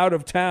Urban out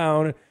of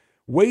town.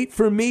 Wait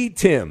for me,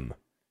 Tim.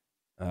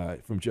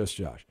 From Just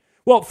Josh.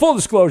 Well, full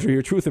disclosure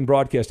here, Truth in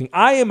Broadcasting.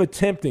 I am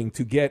attempting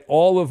to get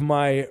all of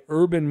my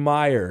Urban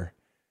Meyer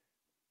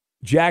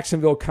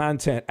Jacksonville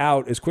content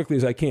out as quickly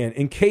as I can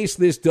in case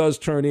this does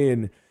turn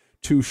in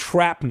to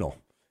shrapnel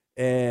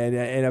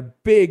and a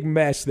big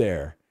mess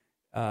there.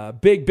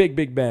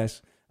 Big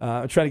mess.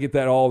 I'm trying to get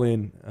that all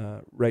in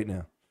right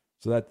now.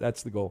 So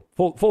that's the goal.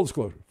 Full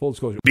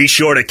disclosure. Be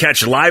sure to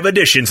catch live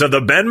editions of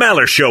the Ben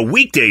Maller Show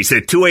weekdays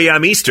at 2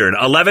 a.m. Eastern,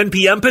 11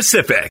 p.m.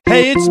 Pacific.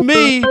 Hey, it's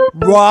me,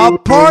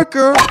 Rob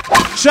Parker.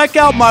 Check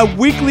out my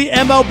weekly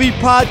MLB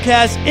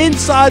podcast,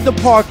 Inside the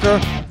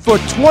Parker, for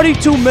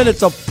 22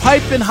 minutes of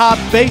piping hot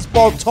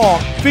baseball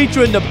talk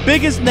featuring the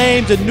biggest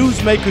names and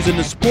newsmakers in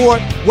the sport.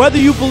 Whether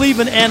you believe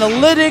in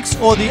analytics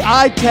or the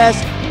eye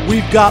test,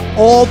 we've got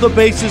all the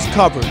bases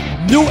covered.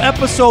 New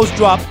episodes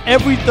drop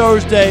every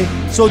Thursday.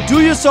 So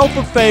do yourself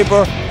a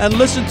favor and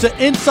listen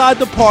to Inside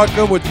the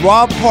Parker with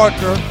Rob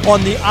Parker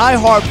on the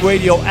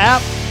iHeartRadio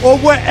app or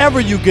wherever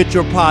you get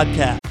your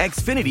podcast.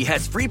 Xfinity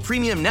has free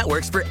premium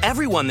networks for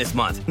everyone this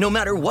month, no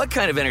matter what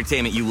kind of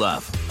entertainment you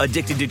love.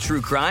 Addicted to true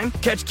crime?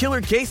 Catch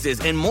killer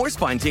cases and more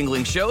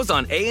spine-tingling shows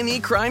on A&E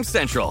Crime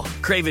Central.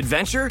 Crave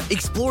adventure?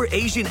 Explore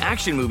Asian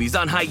action movies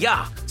on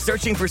Hi-Ya.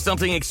 Searching for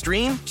something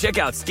extreme? Check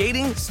out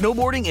skating,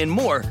 snowboarding, and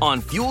more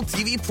on Fuel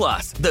TV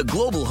Plus, the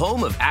global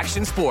home of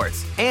action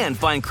sports. And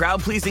find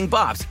crowd-pleasing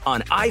bops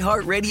on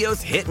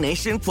iHeartRadio's Hit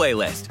Nation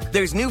playlist.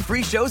 There's new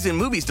free shows and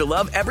movies to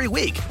love every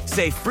week.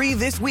 Say free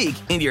this week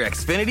in your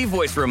Xfinity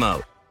voice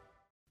remote.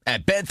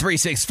 At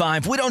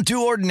Bet365, we don't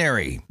do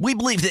ordinary. We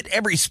believe that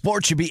every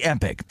sport should be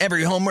epic.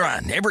 Every home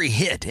run, every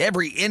hit,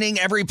 every inning,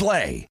 every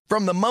play.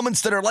 From the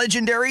moments that are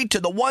legendary to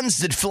the ones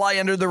that fly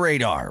under the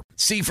radar.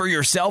 See for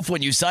yourself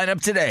when you sign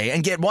up today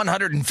and get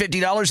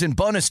 $150 in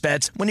bonus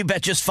bets when you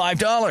bet just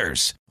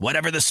 $5.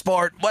 Whatever the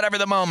sport, whatever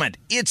the moment,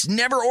 it's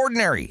never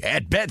ordinary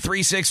at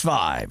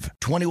Bet365.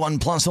 21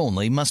 plus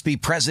only. Must be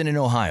present in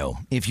Ohio.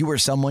 If you or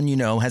someone you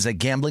know has a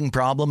gambling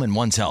problem and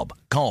wants help,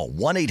 call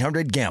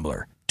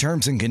 1-800-GAMBLER.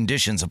 Terms and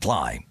conditions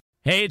apply.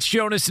 Hey, it's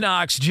Jonas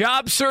Knox.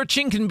 Job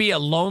searching can be a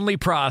lonely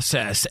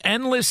process.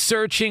 Endless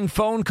searching,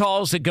 phone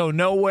calls that go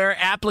nowhere,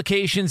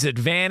 applications that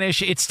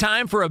vanish. It's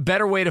time for a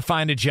better way to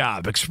find a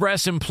job.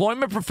 Express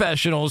Employment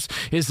Professionals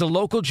is the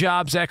local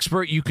jobs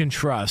expert you can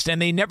trust,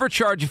 and they never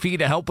charge a fee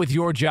to help with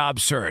your job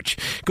search.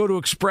 Go to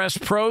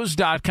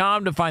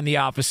expresspros.com to find the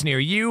office near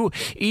you.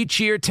 Each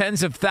year,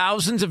 tens of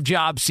thousands of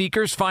job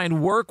seekers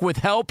find work with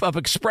help of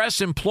Express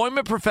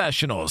Employment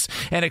Professionals,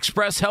 and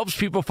Express helps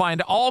people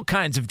find all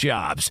kinds of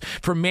jobs,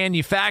 from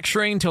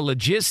manufacturing to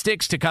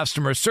logistics to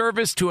customer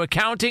service to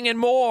accounting and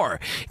more.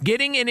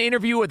 Getting an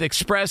interview with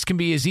Express can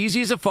be as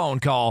easy as a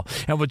phone call,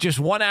 and with just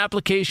one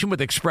application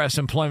with Express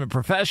Employment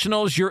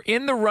Professionals, you're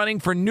in the running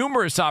for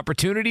numerous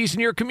opportunities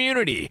in your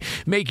community.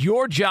 Make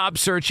your job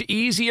search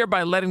easier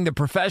by letting the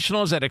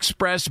professionals at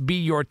Express be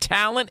your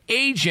talent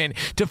agent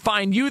to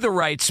find you the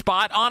right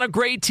spot on a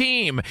great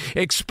team.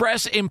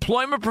 Express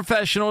Employment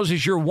Professionals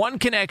is your one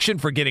connection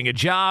for getting a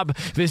job.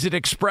 Visit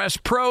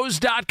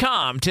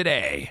expresspros.com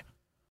today.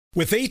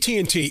 With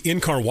AT&T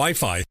in-car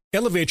Wi-Fi,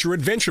 elevate your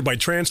adventure by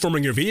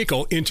transforming your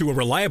vehicle into a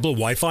reliable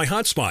Wi-Fi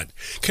hotspot.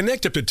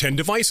 Connect up to 10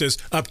 devices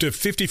up to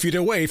 50 feet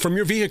away from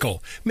your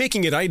vehicle,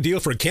 making it ideal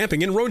for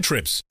camping and road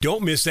trips.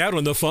 Don't miss out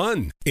on the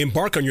fun.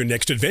 Embark on your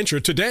next adventure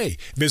today.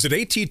 Visit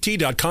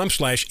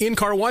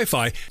att.com/in-car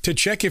Wi-Fi to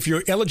check if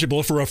you're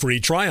eligible for a free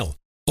trial.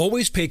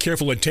 Always pay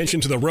careful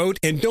attention to the road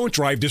and don't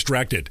drive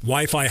distracted.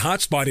 Wi-Fi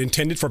hotspot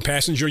intended for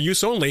passenger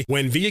use only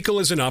when vehicle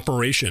is in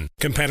operation.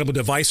 Compatible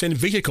device and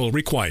vehicle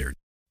required.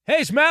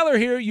 Hey, it's Meyer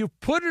here. You've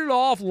put it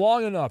off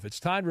long enough.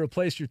 It's time to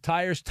replace your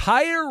tires.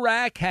 Tire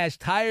Rack has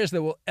tires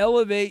that will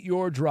elevate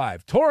your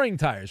drive. Touring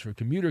tires for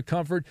commuter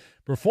comfort,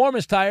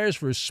 performance tires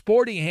for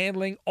sporty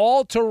handling,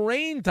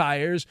 all-terrain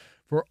tires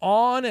for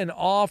on- and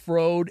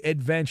off-road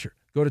adventure.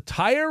 Go to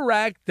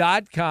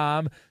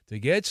TireRack.com to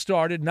get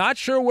started. Not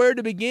sure where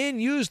to begin?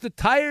 Use the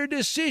Tire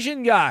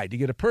Decision Guide to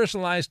get a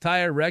personalized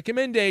tire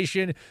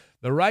recommendation,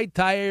 the right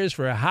tires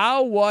for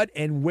how, what,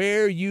 and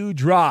where you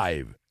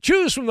drive.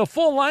 Choose from the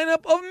full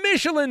lineup of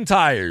Michelin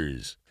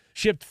tires.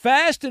 Shipped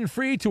fast and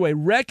free to a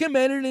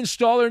recommended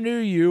installer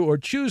near you, or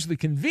choose the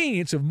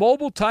convenience of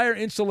mobile tire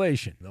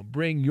installation. They'll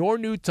bring your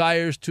new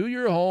tires to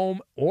your home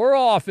or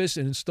office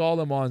and install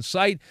them on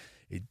site.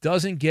 It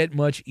doesn't get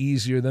much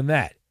easier than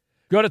that.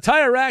 Go to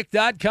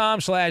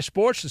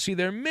TireRack.com/sports to see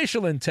their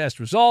Michelin test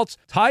results,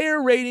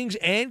 tire ratings,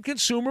 and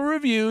consumer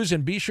reviews,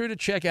 and be sure to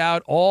check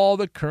out all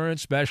the current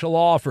special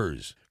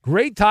offers.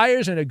 Great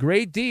tires and a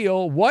great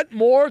deal. What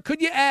more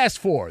could you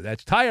ask for?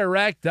 That's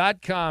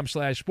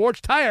TireRack.com/sports.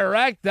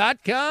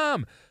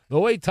 TireRack.com, the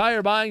way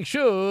tire buying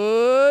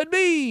should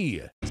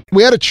be.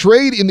 We had a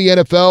trade in the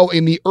NFL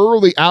in the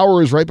early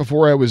hours right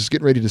before I was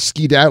getting ready to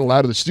skedaddle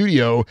out of the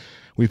studio.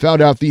 We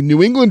found out the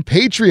New England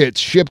Patriots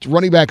shipped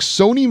running back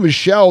Sony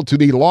Michel to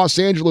the Los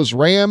Angeles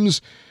Rams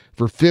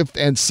for 5th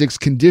and 6th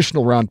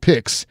conditional round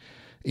picks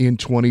in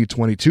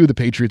 2022. The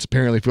Patriots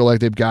apparently feel like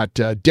they've got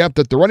depth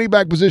at the running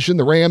back position.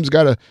 The Rams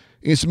got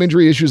some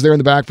injury issues there in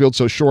the backfield,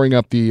 so shoring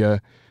up the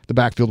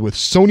backfield with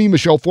Sony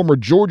Michel, former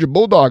Georgia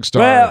Bulldog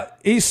star. Well,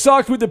 he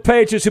sucked with the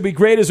Patriots. He'll be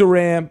great as a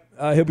Ram.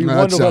 He'll be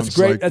wonderful. That's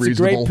great. That's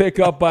reasonable. A great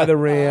pickup by the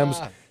Rams.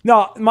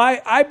 No,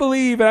 I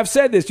believe, and I've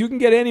said this, you can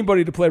get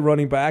anybody to play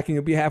running back and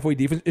you'll be halfway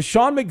defense.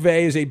 Sean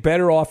McVay is a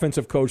better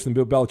offensive coach than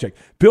Bill Belichick.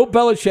 Bill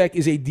Belichick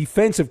is a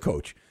defensive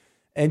coach.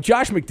 And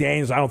Josh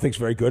McDaniels, I don't think is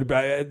very good.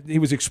 But he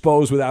was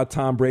exposed without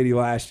Tom Brady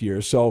last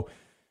year. So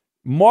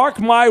mark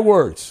my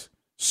words.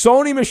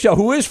 Sony Michel,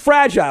 who is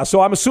fragile,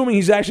 so I'm assuming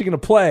he's actually going to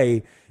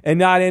play and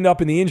not end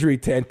up in the injury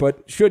tent.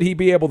 But should he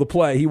be able to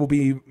play, he will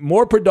be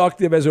more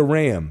productive as a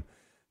Ram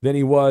than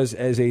he was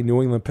as a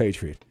New England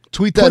Patriot.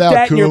 Tweet that out, Put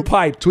that Coop. in your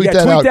pipe. Tweet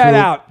that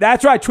out.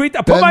 That's right. Tweet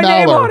that. Ben Put my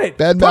name Maller. on it.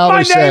 Ben Put Maller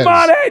my says. name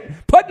on it.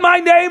 Put my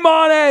name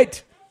on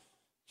it.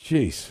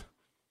 Jeez.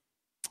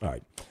 All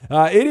right.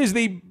 It is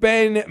the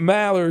Ben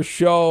Maller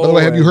Show. By the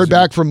way, have you heard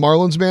back from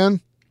Marlins, man?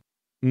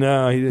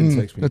 No, he didn't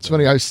text me. That's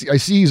funny. I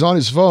see he's on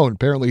his phone.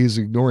 Apparently, he's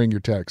ignoring your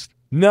text.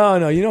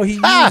 No. You know, he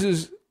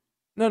uses...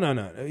 No.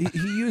 He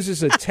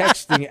uses a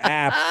texting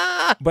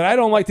app, but I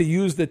don't like to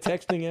use the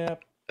texting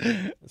app.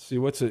 Let's see,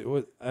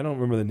 I don't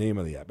remember the name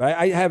of the app.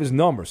 I have his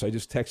number, so I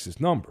just text his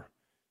number,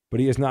 but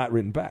he has not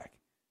written back.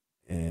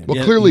 And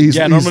clearly he's...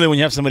 normally when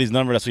you have somebody's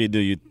number, that's what you do.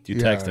 You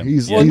text him.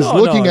 He's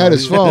looking at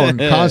his phone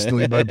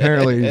constantly, but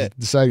apparently he's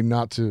deciding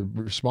not to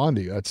respond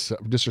to you. That's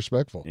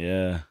disrespectful.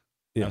 Yeah.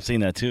 I've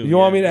seen that too. You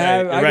want me to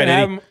have... Right, I can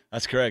have him,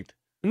 that's correct.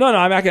 No,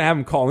 I'm not going to have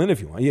him call in if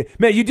you want.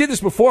 Man, you did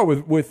this before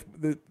with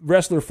the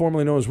wrestler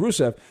formerly known as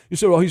Rusev. You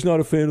said, well, he's not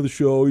a fan of the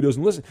show. He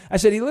doesn't listen. I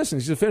said, he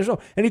listens. He's a fan of the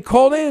show. And he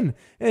called in,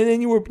 and then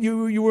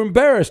you were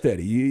embarrassed,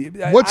 Eddie.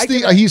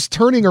 He's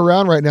turning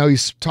around right now.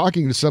 He's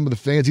talking to some of the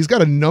fans. He's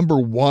got a number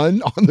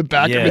 1 on the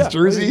back of his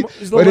jersey.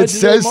 But it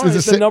says...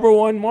 It's the number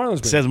 1 Marlins man.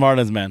 It says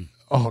Marlins man.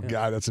 Oh,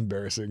 God, that's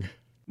embarrassing.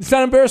 It's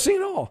not embarrassing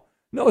at all.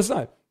 No, it's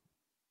not.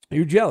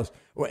 You're jealous.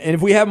 And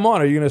if we have him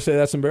on, are you going to say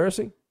that's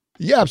embarrassing?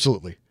 Yeah,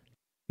 absolutely.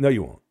 No,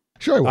 you won't.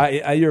 Sure I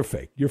will. You're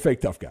fake. You're a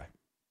fake tough guy.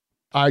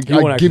 I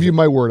give you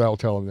my word. I'll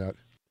tell him that.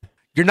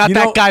 You're not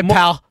that guy,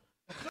 pal.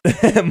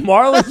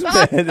 Marlins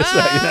man. You're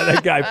not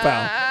that guy,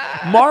 pal.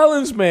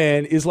 Marlins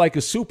man is like a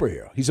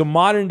superhero. He's a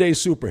modern day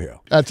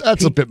superhero.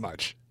 That's a bit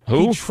much.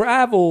 He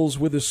travels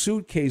with a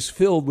suitcase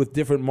filled with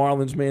different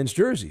Marlins man's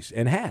jerseys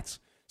and hats.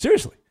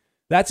 Seriously.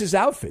 That's his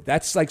outfit.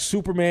 That's like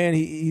Superman.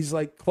 He's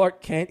like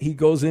Clark Kent. He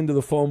goes into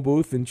the phone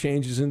booth and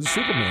changes into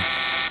Superman.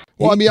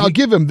 Well, I'll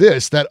give him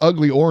this. That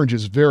ugly orange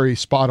is very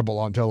spottable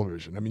on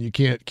television. I mean, you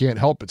can't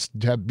help but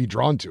be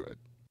drawn to it.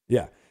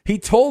 Yeah. He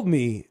told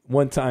me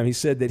one time, he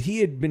said that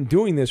he had been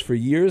doing this for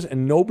years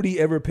and nobody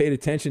ever paid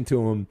attention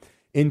to him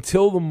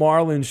until the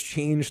Marlins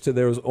changed to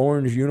those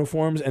orange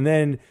uniforms. And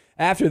then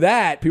after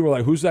that, people were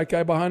like, who's that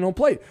guy behind home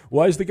plate?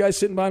 Why is the guy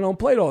sitting behind home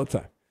plate all the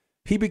time?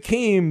 He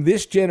became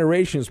this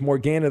generation's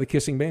Morgana the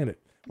Kissing Bandit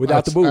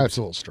without the boobs. That's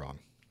a little strong.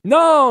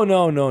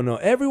 No.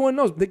 Everyone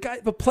knows.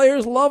 The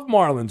players love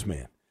Marlins,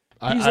 man.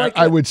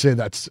 I would say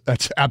that's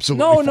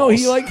absolutely false. No,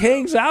 he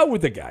hangs out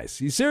with the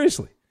guys.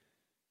 Seriously.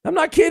 I'm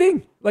not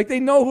kidding. They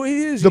know who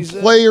he is. The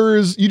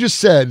players, you just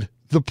said,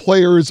 the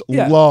players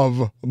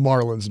love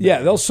Marlins man.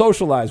 Yeah, they'll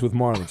socialize with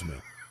Marlins man.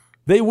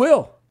 They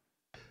will.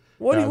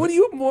 What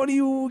are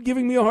you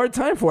giving me a hard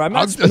time for? I'm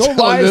not no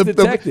lies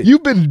detected.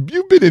 You've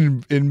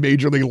been in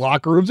major league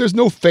locker rooms. There's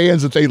no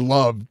fans that they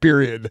love,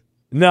 period.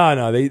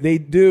 No, they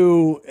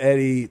do,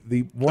 Eddie.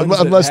 The ones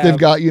unless they've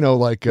got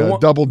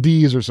double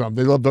D's or something.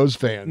 They love those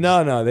fans.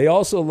 No, they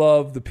also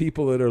love the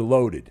people that are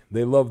loaded.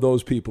 They love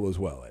those people as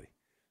well, Eddie.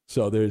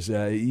 So there's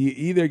you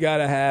either got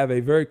to have a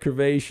very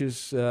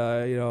curvaceous,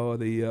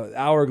 the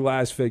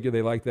hourglass figure.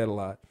 They like that a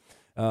lot,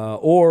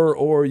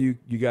 or you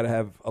got to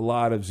have a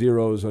lot of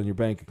zeros on your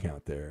bank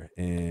account there.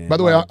 And by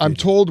the way, I'm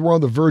told we're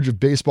on the verge of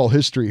baseball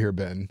history here,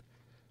 Ben.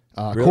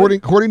 Really?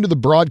 According to the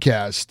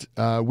broadcast,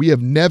 we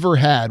have never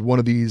had one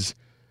of these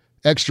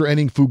extra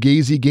inning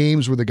fugazi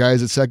games where the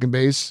guys at second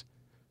base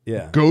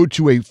go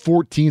to a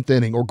 14th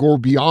inning or go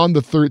beyond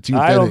the 13th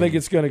inning. I don't think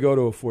it's going to go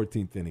to a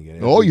 14th inning.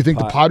 Oh, you think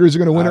the Padres are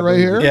going to win it right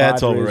here? Yeah,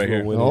 it's over right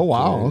here. Oh,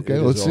 wow. Okay,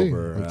 let's see.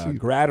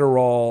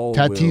 Gratterall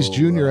Tatis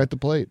Jr. at the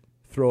plate.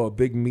 Throw a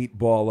big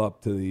meatball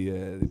up to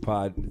the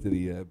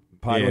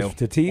Padres.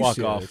 Tatis walk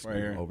off right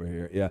here. Over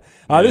here. Yeah.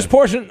 This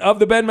portion of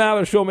the Ben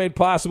Maller Show made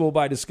possible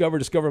by Discover.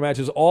 Discover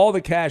matches all the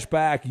cash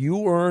back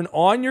you earn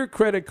on your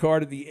credit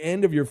card at the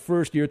end of your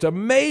first year. It's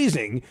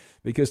amazing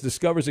because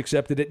Discover's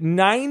accepted at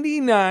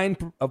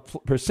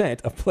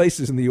 99% of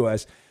places in the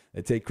U.S.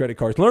 that take credit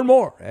cards. Learn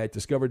more at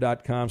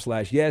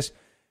discover.com/yes.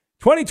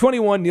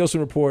 2021 Nielsen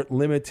Report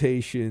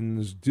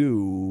limitations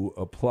do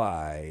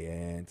apply.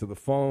 And to the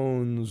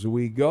phones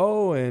we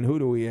go. And who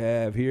do we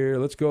have here?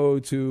 Let's go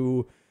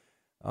to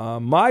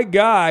my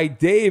guy,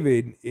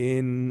 David,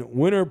 in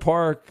Winter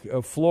Park,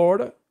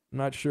 Florida. I'm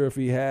not sure if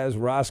he has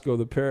Roscoe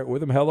the Parrot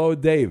with him. Hello,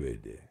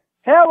 David.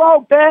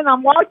 Hello, Ben.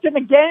 I'm watching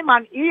the game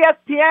on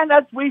ESPN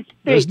as we speak.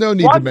 There's no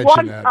need to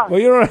mention that. Well,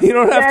 you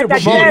don't have to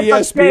promote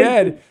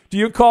ESPN. Do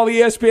you call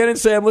ESPN and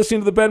say, I'm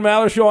listening to the Ben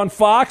Maller Show on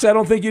Fox? I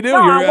don't think you do.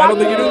 I don't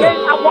think you do that.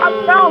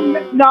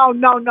 No.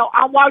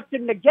 I'm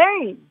watching the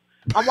game.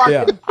 I'm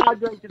watching the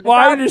Padres. Well,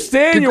 I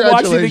understand you're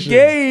watching the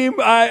game.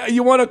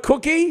 You want a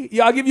cookie?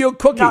 Yeah, I'll give you a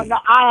cookie. No,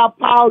 I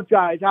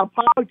apologize. I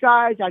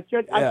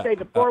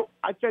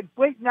said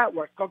Fleet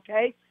Network,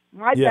 okay?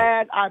 My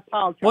bad. I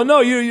apologize. Well, no,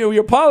 you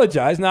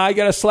apologize. Now I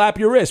got to slap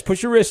your wrist.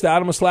 Push your wrist out.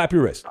 I'm going to slap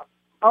your wrist.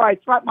 All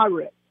right, slap my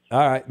wrist.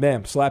 All right,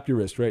 ma'am, slap your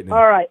wrist right now.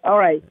 All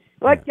right.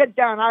 Let's get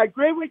down. I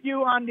agree with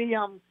you on the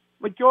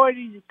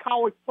majority of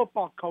college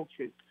football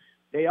coaches.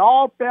 They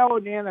all fell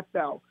in the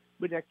NFL,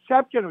 with the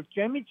exception of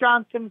Jimmy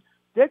Johnson,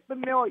 Dick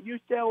Vermeil at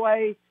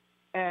UCLA,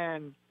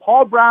 and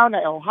Paul Brown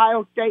at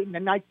Ohio State in the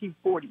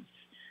 1940s.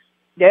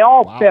 They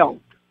all failed.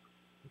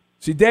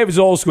 See, David's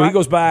old school. He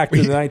goes back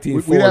to the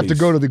 1940s. We'd have to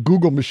go to the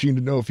Google machine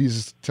to know if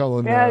he's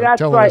telling us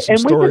some and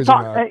stories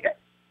or not.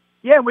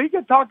 We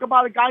could talk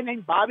about a guy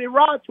named Bobby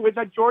Ross, who was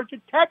at Georgia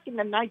Tech in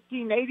the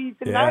 1980s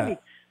and 90s.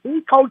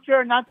 He coached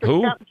her in the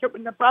championship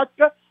in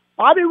Nebraska.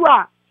 Bobby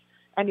Ross.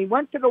 and he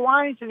went to the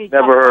Lions, and he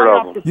Never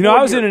heard of him. You know,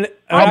 I was in an.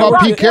 How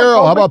about Pete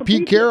Carroll? How about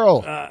Pete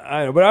Carroll?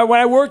 I know, but when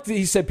I worked,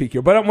 he said Pete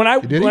Carroll. But when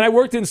I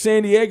worked in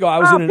San Diego, I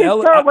was in an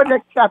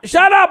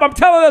Shut up! I'm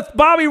telling a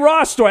Bobby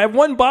Ross story. I have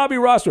one Bobby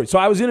Ross story. So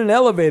I was in an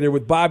elevator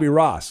with Bobby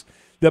Ross.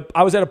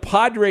 I was at a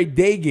Padre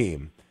day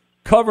game,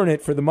 covering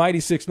it for the Mighty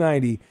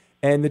 690,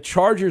 and the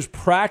Chargers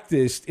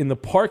practiced in the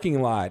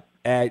parking lot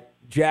at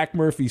Jack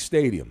Murphy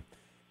Stadium.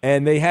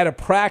 And they had a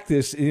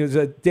practice. It was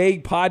a day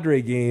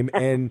Padre game,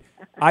 and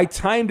I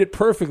timed it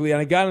perfectly.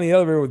 And I got in the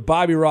elevator with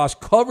Bobby Ross,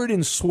 covered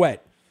in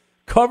sweat.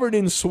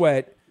 And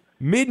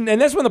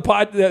that's when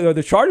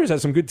the Chargers had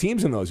some good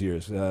teams in those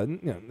years.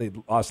 They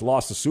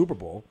lost the Super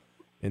Bowl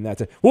in that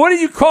time. What did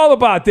you call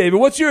about, David?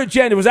 What's your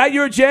agenda? Was that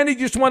your agenda? You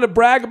just want to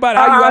brag about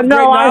how you have great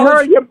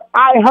knowledge?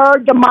 I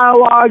heard the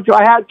monologues.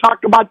 I had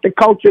talked about the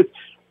coaches.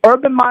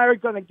 Urban Meyer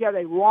is going to get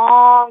a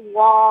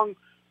long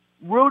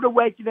rude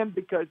awakening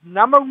because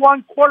number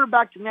one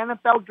quarterback in the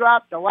NFL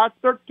draft, the last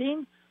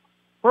 13,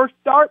 first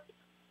start,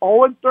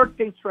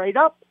 0-13 straight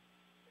up,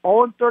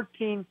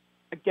 0-13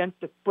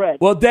 against the spread.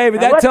 Well,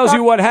 David, that tells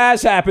you what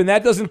has happened.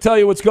 That doesn't tell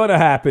you what's going to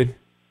happen.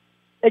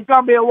 It's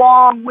going to be a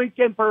long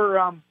weekend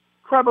for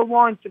Trevor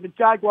Lawrence and the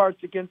Jaguars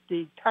against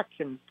the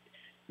Texans.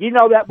 You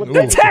know that.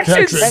 The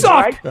Texans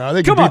suck. Right?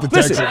 They Come can on, beat the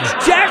listen.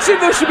 Texans.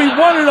 Jacksonville should be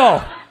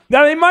 1-0.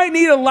 Now, they might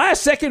need a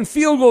last-second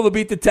field goal to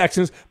beat the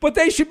Texans, but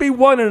they should be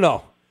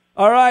 1-0.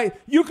 All right?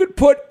 You could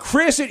put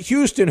Chris from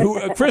Houston,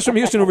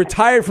 who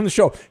retired from the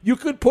show. You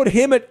could put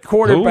him at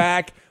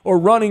quarterback or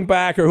running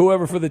back or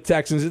whoever for the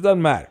Texans. It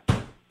doesn't matter.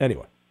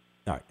 Anyway,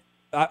 all right.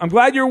 I'm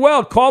glad you're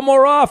well. Call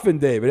more often,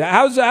 David.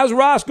 How's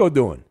Roscoe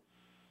doing?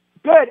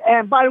 Good.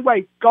 And by the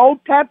way, go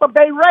Tampa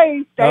Bay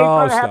Rays. They're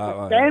going to have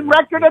the same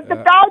record as the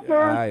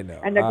Dodgers. I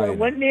know. And they're going to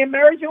win the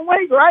American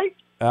League, right?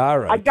 All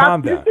right.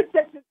 Calm down.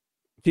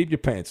 Keep your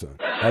pants on.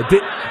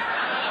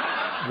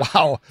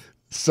 Wow.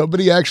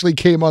 Somebody actually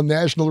came on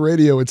national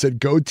radio and said,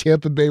 go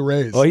Tampa Bay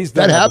Rays. Well,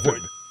 that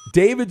happened.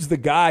 David's the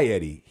guy,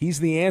 Eddie. He's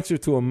the answer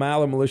to a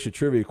Maller Militia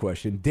trivia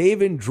question.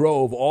 David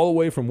drove all the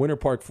way from Winter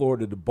Park,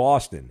 Florida to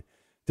Boston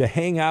to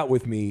hang out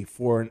with me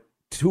for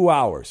 2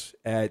 hours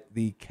at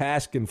the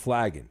Cask and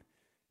Flagon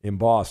in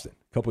Boston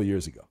a couple of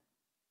years ago.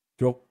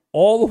 Drove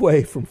all the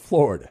way from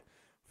Florida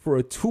for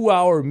a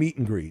 2-hour meet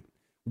and greet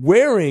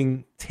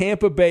wearing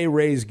Tampa Bay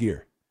Rays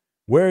gear.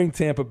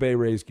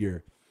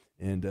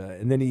 And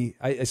then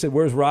I said,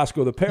 "Where's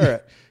Roscoe the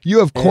Parrot?" You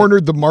have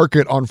cornered the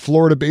market on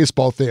Florida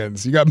baseball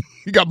fans. You got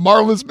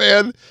Marlins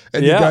man,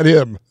 and you got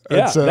him.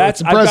 That's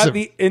impressive. I've got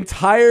the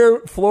entire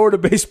Florida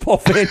baseball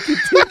fan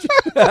contingent.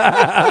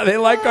 They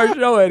like our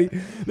show, Eddie.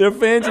 They're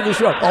fans of the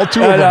show. All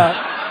two of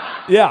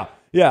them.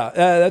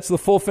 That's the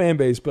full fan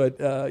base. But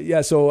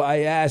so I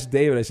asked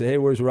David. I said, "Hey,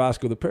 where's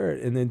Roscoe the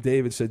Parrot?" And then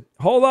David said,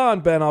 "Hold on,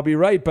 Ben, I'll be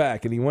right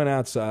back." And he went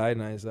outside,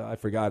 and I said, I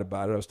forgot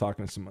about it. I was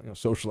talking to some,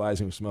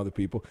 socializing with some other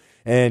people,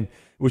 and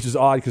which is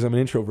odd because I'm an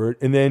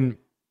introvert. And then,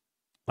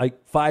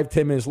 like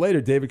 5-10 minutes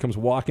later, David comes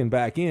walking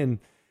back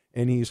in,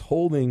 and he's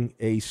holding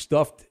a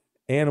stuffed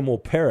animal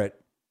parrot,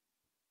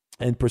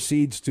 and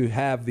proceeds to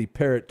have the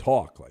parrot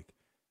talk like,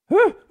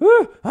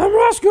 "I'm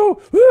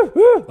Roscoe,"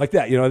 like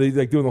that. They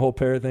like doing the whole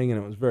parrot thing,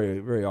 and it was very,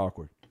 very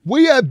awkward.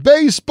 We have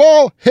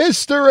baseball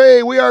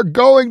history. We are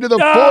going to the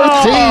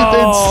 14th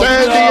in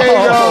San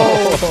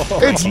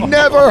Diego. It's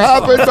never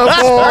happened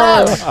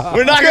before.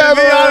 We're not going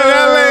to be on in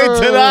LA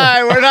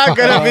tonight. We're not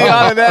going to be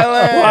on in LA.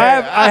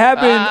 Well, I have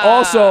been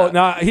also.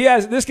 Now,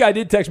 this guy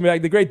did text me,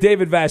 like the great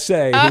David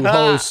Vassay, who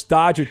hosts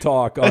Dodger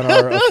Talk on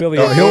our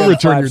affiliate. He'll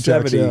return your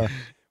text, yeah.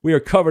 We are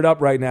covered up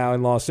right now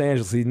in Los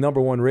Angeles, the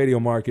number one radio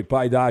market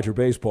by Dodger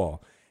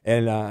baseball.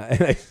 And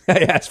I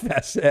asked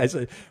Vassay, I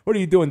said, "What are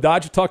you doing,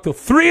 Dodger Talk till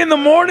 3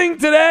 a.m.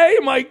 today?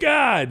 My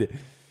God.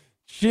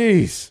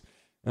 Jeez."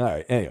 All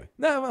right. Anyway,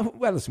 well,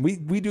 listen,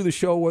 we do the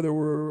show whether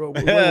we're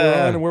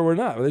on or where we're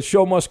not. The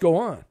show must go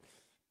on.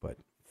 But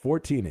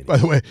 14 innings. By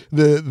the way,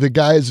 the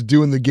guys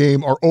doing the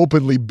game are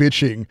openly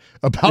bitching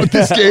about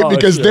this game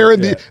because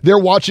they're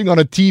watching on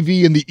a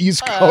TV in the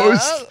East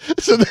Coast,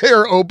 so they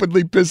are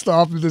openly pissed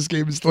off that this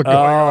game is still going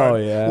on. Oh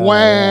yeah.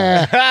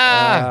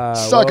 Wah.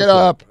 Suck it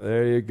up.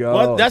 There you go.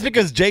 Well, that's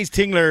because Jace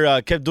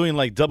Tingler kept doing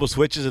like double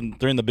switches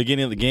during the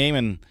beginning of the game,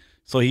 and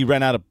so he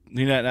ran out of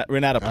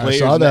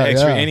players in the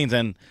extra innings,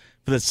 and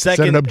for the second,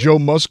 setting up Joe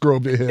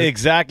Musgrove to hit.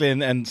 Exactly,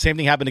 and same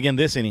thing happened again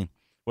this inning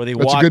where they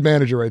That's a good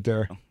manager right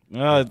there.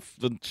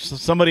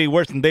 Somebody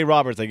worse than Dave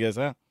Roberts, I guess,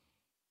 huh?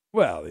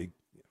 Well, of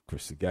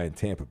course, the guy in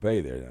Tampa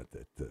Bay there.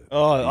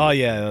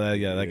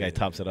 That guy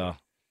tops it off.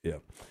 Yeah.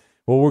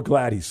 Well, we're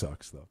glad he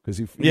sucks, though, because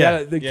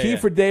the key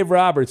for Dave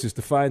Roberts is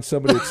to find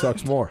somebody that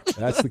sucks more.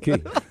 That's the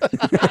key.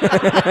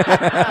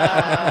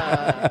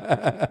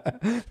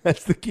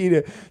 That's the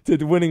key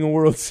to winning a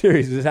World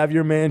Series is have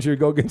your manager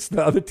go against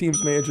the other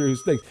team's manager who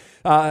stinks.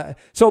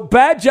 So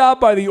bad job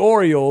by the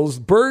Orioles.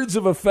 Birds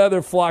of a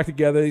feather flock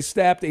together. They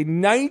snapped a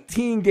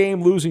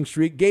 19-game losing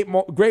streak.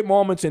 Great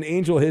moments in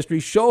Angel history.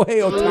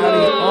 Shohei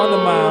Ohtani on the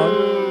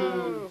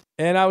mound.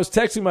 And I was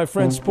texting my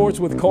friend Sports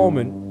with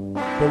Coleman,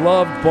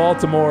 beloved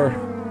Baltimore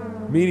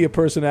media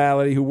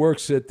personality who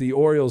works at the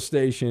Orioles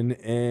station,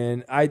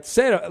 and I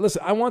said,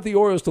 listen, I want the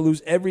Orioles to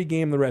lose every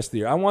game the rest of the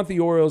year. I want the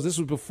Orioles, this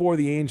was before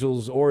the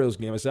Angels-Orioles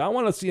game, I said, I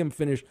want to see them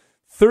finish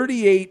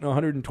 38 and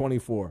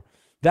 124.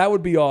 That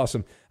would be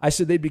awesome. I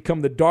said they'd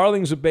become the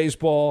darlings of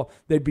baseball.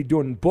 They'd be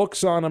doing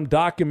books on them,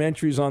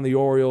 documentaries on the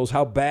Orioles,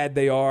 how bad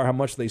they are, how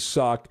much they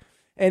suck.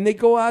 And they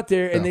go out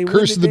there and they win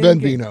Curse of the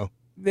Bambino.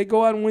 They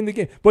go out and win the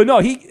game. But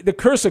no, the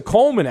curse of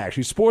Coleman,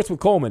 actually, Sports with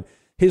Coleman.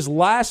 His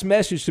last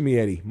message to me,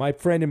 Eddie, my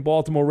friend in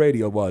Baltimore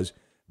radio, was,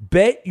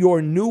 bet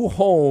your new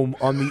home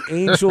on the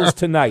Angels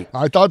tonight.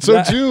 I thought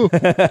so, too.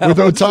 With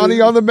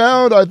Ohtani on the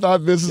mound, I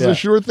thought this is a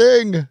sure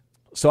thing.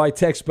 So I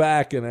text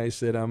back and I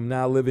said, I'm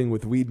now living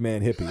with Weed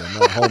Man Hippie. I'm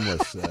not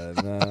homeless.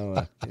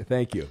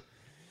 Thank you.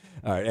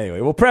 All right, anyway,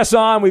 we'll press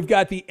on. We've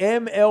got the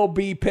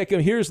MLB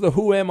pick'em. Here's the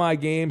Who Am I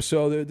game.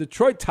 So the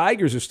Detroit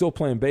Tigers are still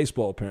playing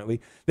baseball, apparently.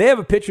 They have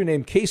a pitcher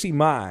named Casey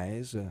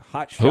Mize, a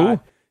hot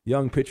shot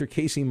young pitcher,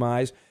 Casey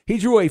Mize. He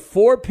drew a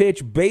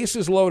 4-pitch,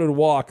 bases-loaded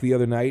walk the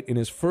other night in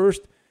his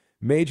first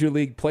Major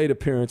League plate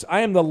appearance.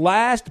 I am the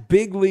last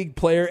big league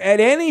player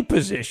at any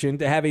position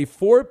to have a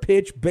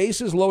 4-pitch,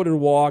 bases-loaded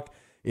walk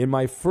in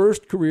my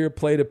first career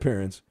plate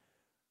appearance.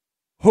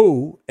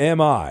 Who am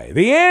I?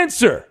 The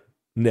answer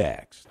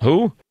next.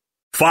 Who?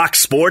 Fox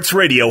Sports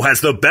Radio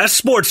has the best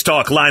sports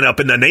talk lineup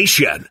in the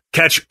nation.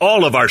 Catch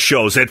all of our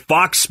shows at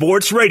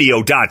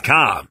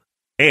foxsportsradio.com.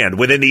 And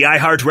within the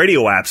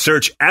iHeartRadio app,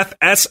 search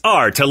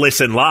FSR to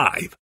listen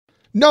live.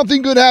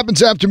 Nothing good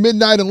happens after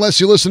midnight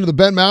unless you listen to the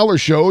Ben Maller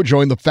Show.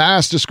 Join the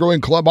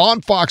fastest-growing club on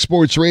Fox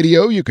Sports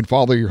Radio. You can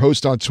follow your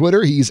host on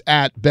Twitter. He's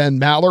at Ben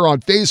Maller. On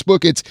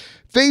Facebook, it's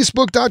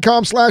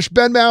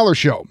facebook.com/Ben Maller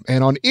Show.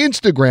 And on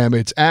Instagram,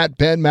 it's at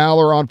Ben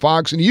Maller on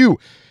Fox. And you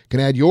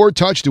can add your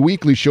touch to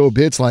weekly show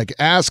bits like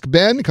Ask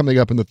Ben, coming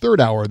up in the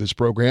third hour of this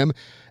program,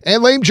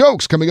 and Lame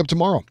Jokes, coming up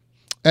tomorrow.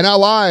 And now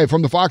live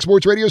from the Fox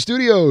Sports Radio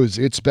studios,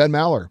 it's Ben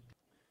Maller.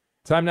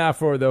 Time now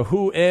for the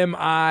Who Am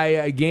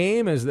I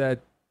game as that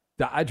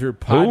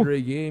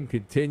Dodger-Padre game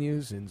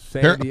continues in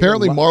San Diego.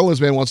 Apparently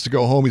Marlins man wants to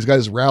go home. He's got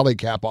his rally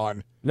cap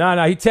on. No,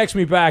 he texted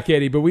me back,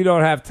 Eddie, but we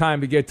don't have time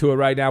to get to it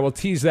right now. We'll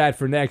tease that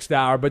for next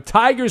hour. But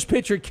Tigers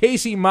pitcher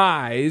Casey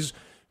Mize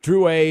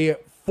drew a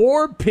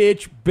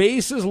 4-pitch,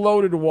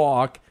 bases-loaded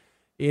walk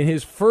in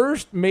his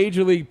first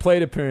Major League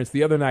plate appearance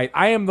the other night.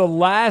 I am the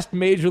last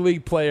Major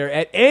League player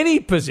at any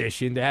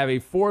position to have a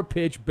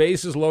 4-pitch,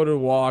 bases-loaded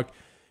walk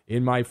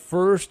in my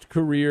first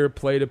career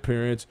plate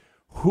appearance.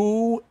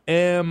 Who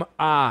am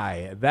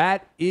I?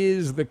 That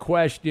is the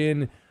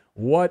question.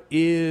 What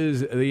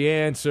is the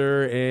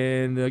answer?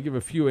 And I'll give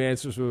a few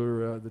answers.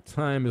 The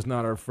time is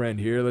not our friend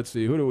here. Let's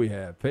see. Who do we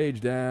have? Page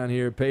down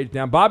here. Page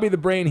down. Bobby the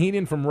Brain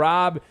Heenan from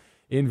Rob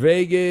in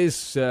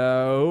Vegas.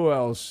 Who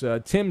else?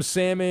 Tim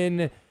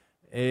Salmon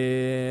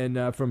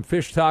and from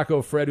Fish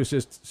Taco Fred, who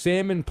says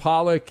Salmon,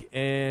 Pollock,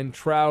 and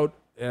Trout.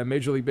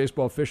 Major League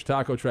Baseball Fish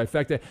Taco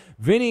trifecta.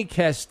 Vinny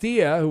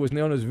Castilla, who was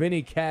known as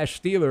Vinny Cash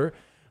Stealer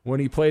when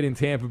he played in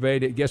Tampa Bay,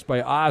 guessed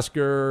by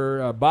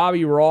Oscar.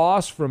 Bobby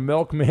Ross from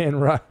Milkman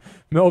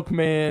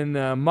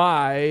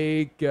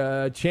Mike.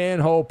 Chan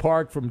Ho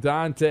Park from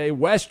Dante.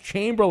 Wes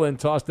Chamberlain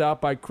tossed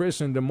out by Chris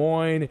in Des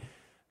Moines.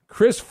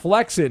 Chris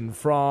Flexen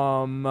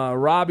from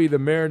Robbie the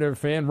Mariner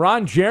fan.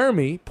 Ron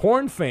Jeremy,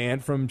 porn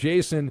fan, from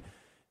Jason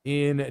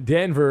in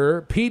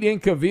Denver. Pete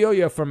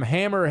Incaviglia from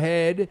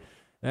Hammerhead.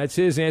 That's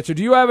his answer.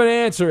 Do you have an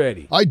answer,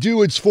 Eddie? I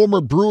do. It's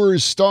former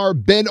Brewers star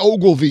Ben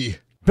Ogilvy.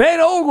 Ben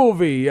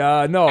Ogilvy.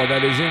 No,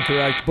 that is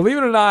incorrect. Believe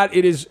it or not,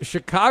 it is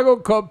Chicago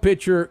Cub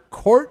pitcher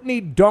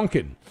Courtney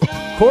Duncan.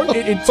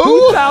 In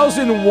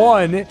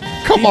 2001.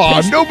 Come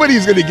on,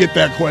 nobody's going to get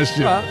that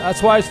question.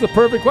 That's why it's the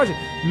perfect question.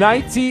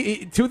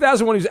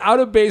 2001, he was out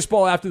of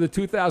baseball after the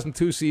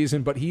 2002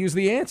 season, but he used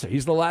the answer.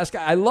 He's the last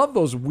guy. I love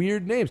those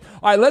weird names.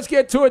 All right, let's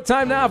get to it.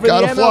 Time now for the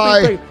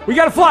MLB pick. We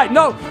got to fly.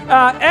 No,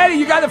 Eddie,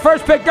 you got the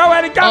first pick. Go,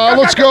 Eddie. Go.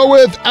 Let's go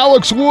with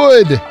Alex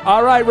Wood.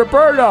 All right,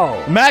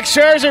 Roberto. Max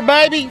Scherzer,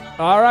 baby.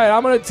 All right,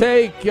 I'm going to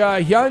take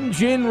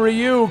Hyunjin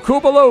Ryu.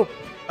 Kubaloop.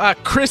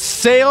 Chris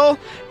Sale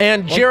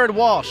and Jared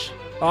Walsh.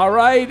 All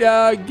right,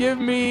 give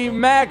me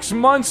Max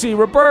Muncy.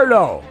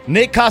 Roberto.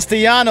 Nick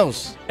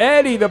Castellanos.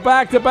 Eddie, the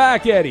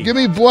back-to-back Eddie. Give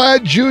me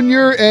Vlad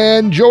Jr.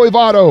 and Joey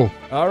Votto.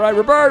 All right,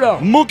 Roberto.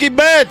 Mookie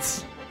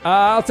Betts.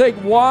 I'll take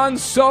Juan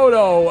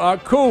Soto.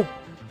 Coop.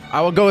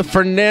 I will go with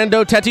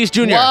Fernando Tatis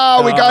Jr.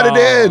 Wow, we got it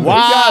in. Wow.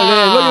 We got it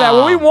in. Look at that.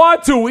 When we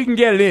want to, we can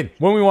get it in.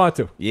 When we want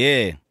to.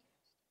 Yeah.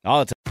 All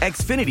the time.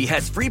 Xfinity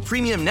has free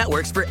premium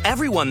networks for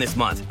everyone this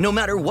month, no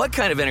matter what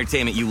kind of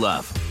entertainment you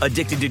love.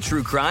 Addicted to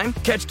true crime?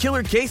 Catch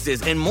killer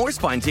cases and more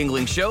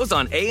spine-tingling shows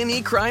on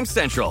A&E Crime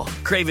Central.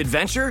 Crave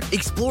adventure?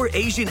 Explore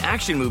Asian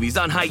action movies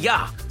on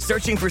Hi-Ya.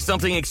 Searching for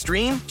something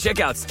extreme? Check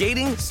out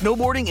skating,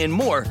 snowboarding, and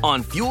more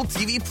on Fuel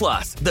TV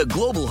Plus, the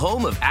global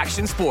home of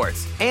action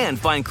sports. And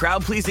find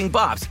crowd-pleasing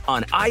bops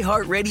on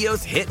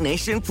iHeartRadio's Hit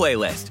Nation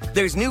playlist.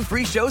 There's new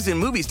free shows and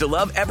movies to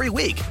love every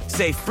week.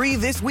 Say free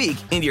this week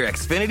in your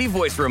Xfinity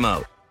voice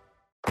remote.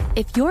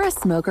 If you're a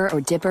smoker or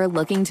dipper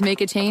looking to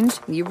make a change,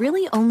 you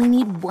really only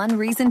need one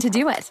reason to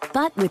do it.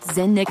 But with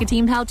Zyn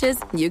nicotine pouches,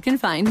 you can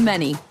find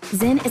many.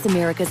 Zyn is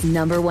America's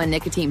 #1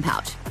 nicotine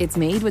pouch. It's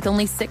made with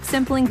only 6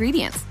 simple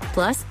ingredients.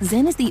 Plus,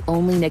 Zyn is the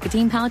only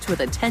nicotine pouch with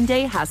a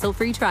 10-day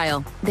hassle-free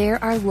trial.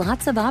 There are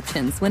lots of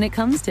options when it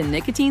comes to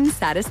nicotine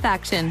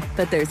satisfaction,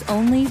 but there's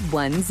only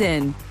one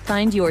Zyn.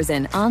 Find your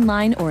Zyn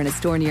online or in a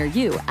store near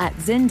you at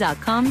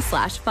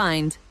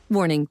zyn.com/find.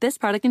 Warning, this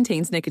product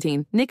contains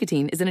nicotine.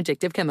 Nicotine is an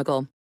addictive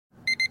chemical.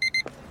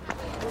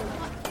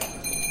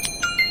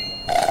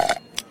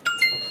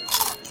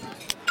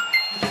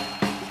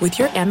 With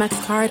your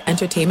Amex card,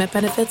 entertainment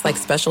benefits like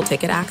special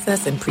ticket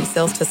access and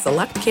pre-sales to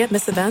select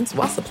can't-miss events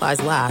while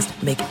supplies last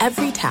make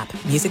every tap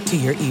music to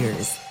your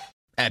ears.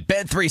 At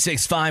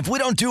Bet365, we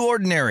don't do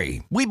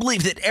ordinary. We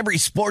believe that every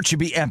sport should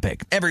be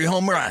epic. Every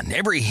home run,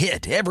 every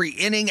hit, every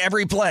inning,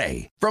 every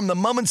play. From the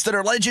moments that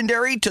are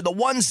legendary to the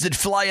ones that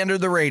fly under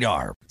the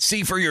radar.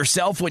 See for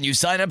yourself when you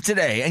sign up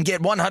today and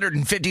get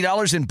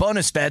 $150 in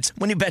bonus bets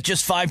when you bet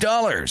just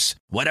 $5.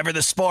 Whatever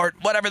the sport,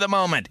 whatever the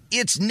moment,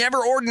 it's never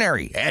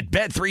ordinary at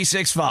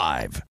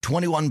Bet365.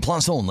 21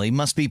 plus only.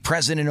 Must be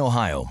present in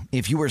Ohio.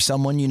 If you or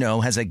someone you know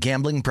has a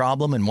gambling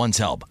problem and wants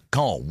help,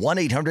 call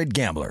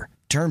 1-800-GAMBLER.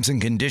 Terms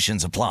and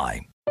conditions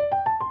apply.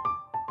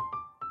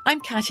 I'm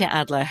Katya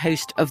Adler,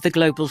 host of The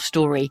Global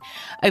Story.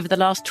 Over the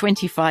last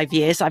 25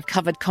 years, I've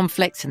covered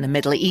conflicts in the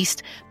Middle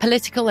East,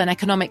 political and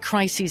economic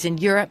crises in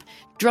Europe,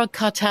 drug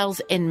cartels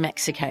in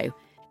Mexico.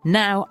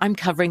 Now I'm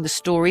covering the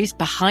stories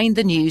behind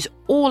the news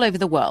all over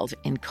the world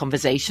in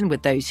conversation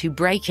with those who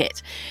break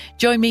it.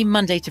 Join me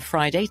Monday to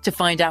Friday to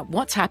find out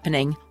what's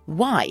happening,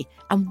 why,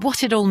 and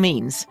what it all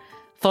means.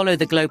 Follow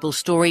The Global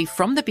Story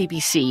from the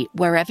BBC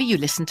wherever you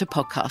listen to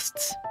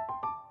podcasts.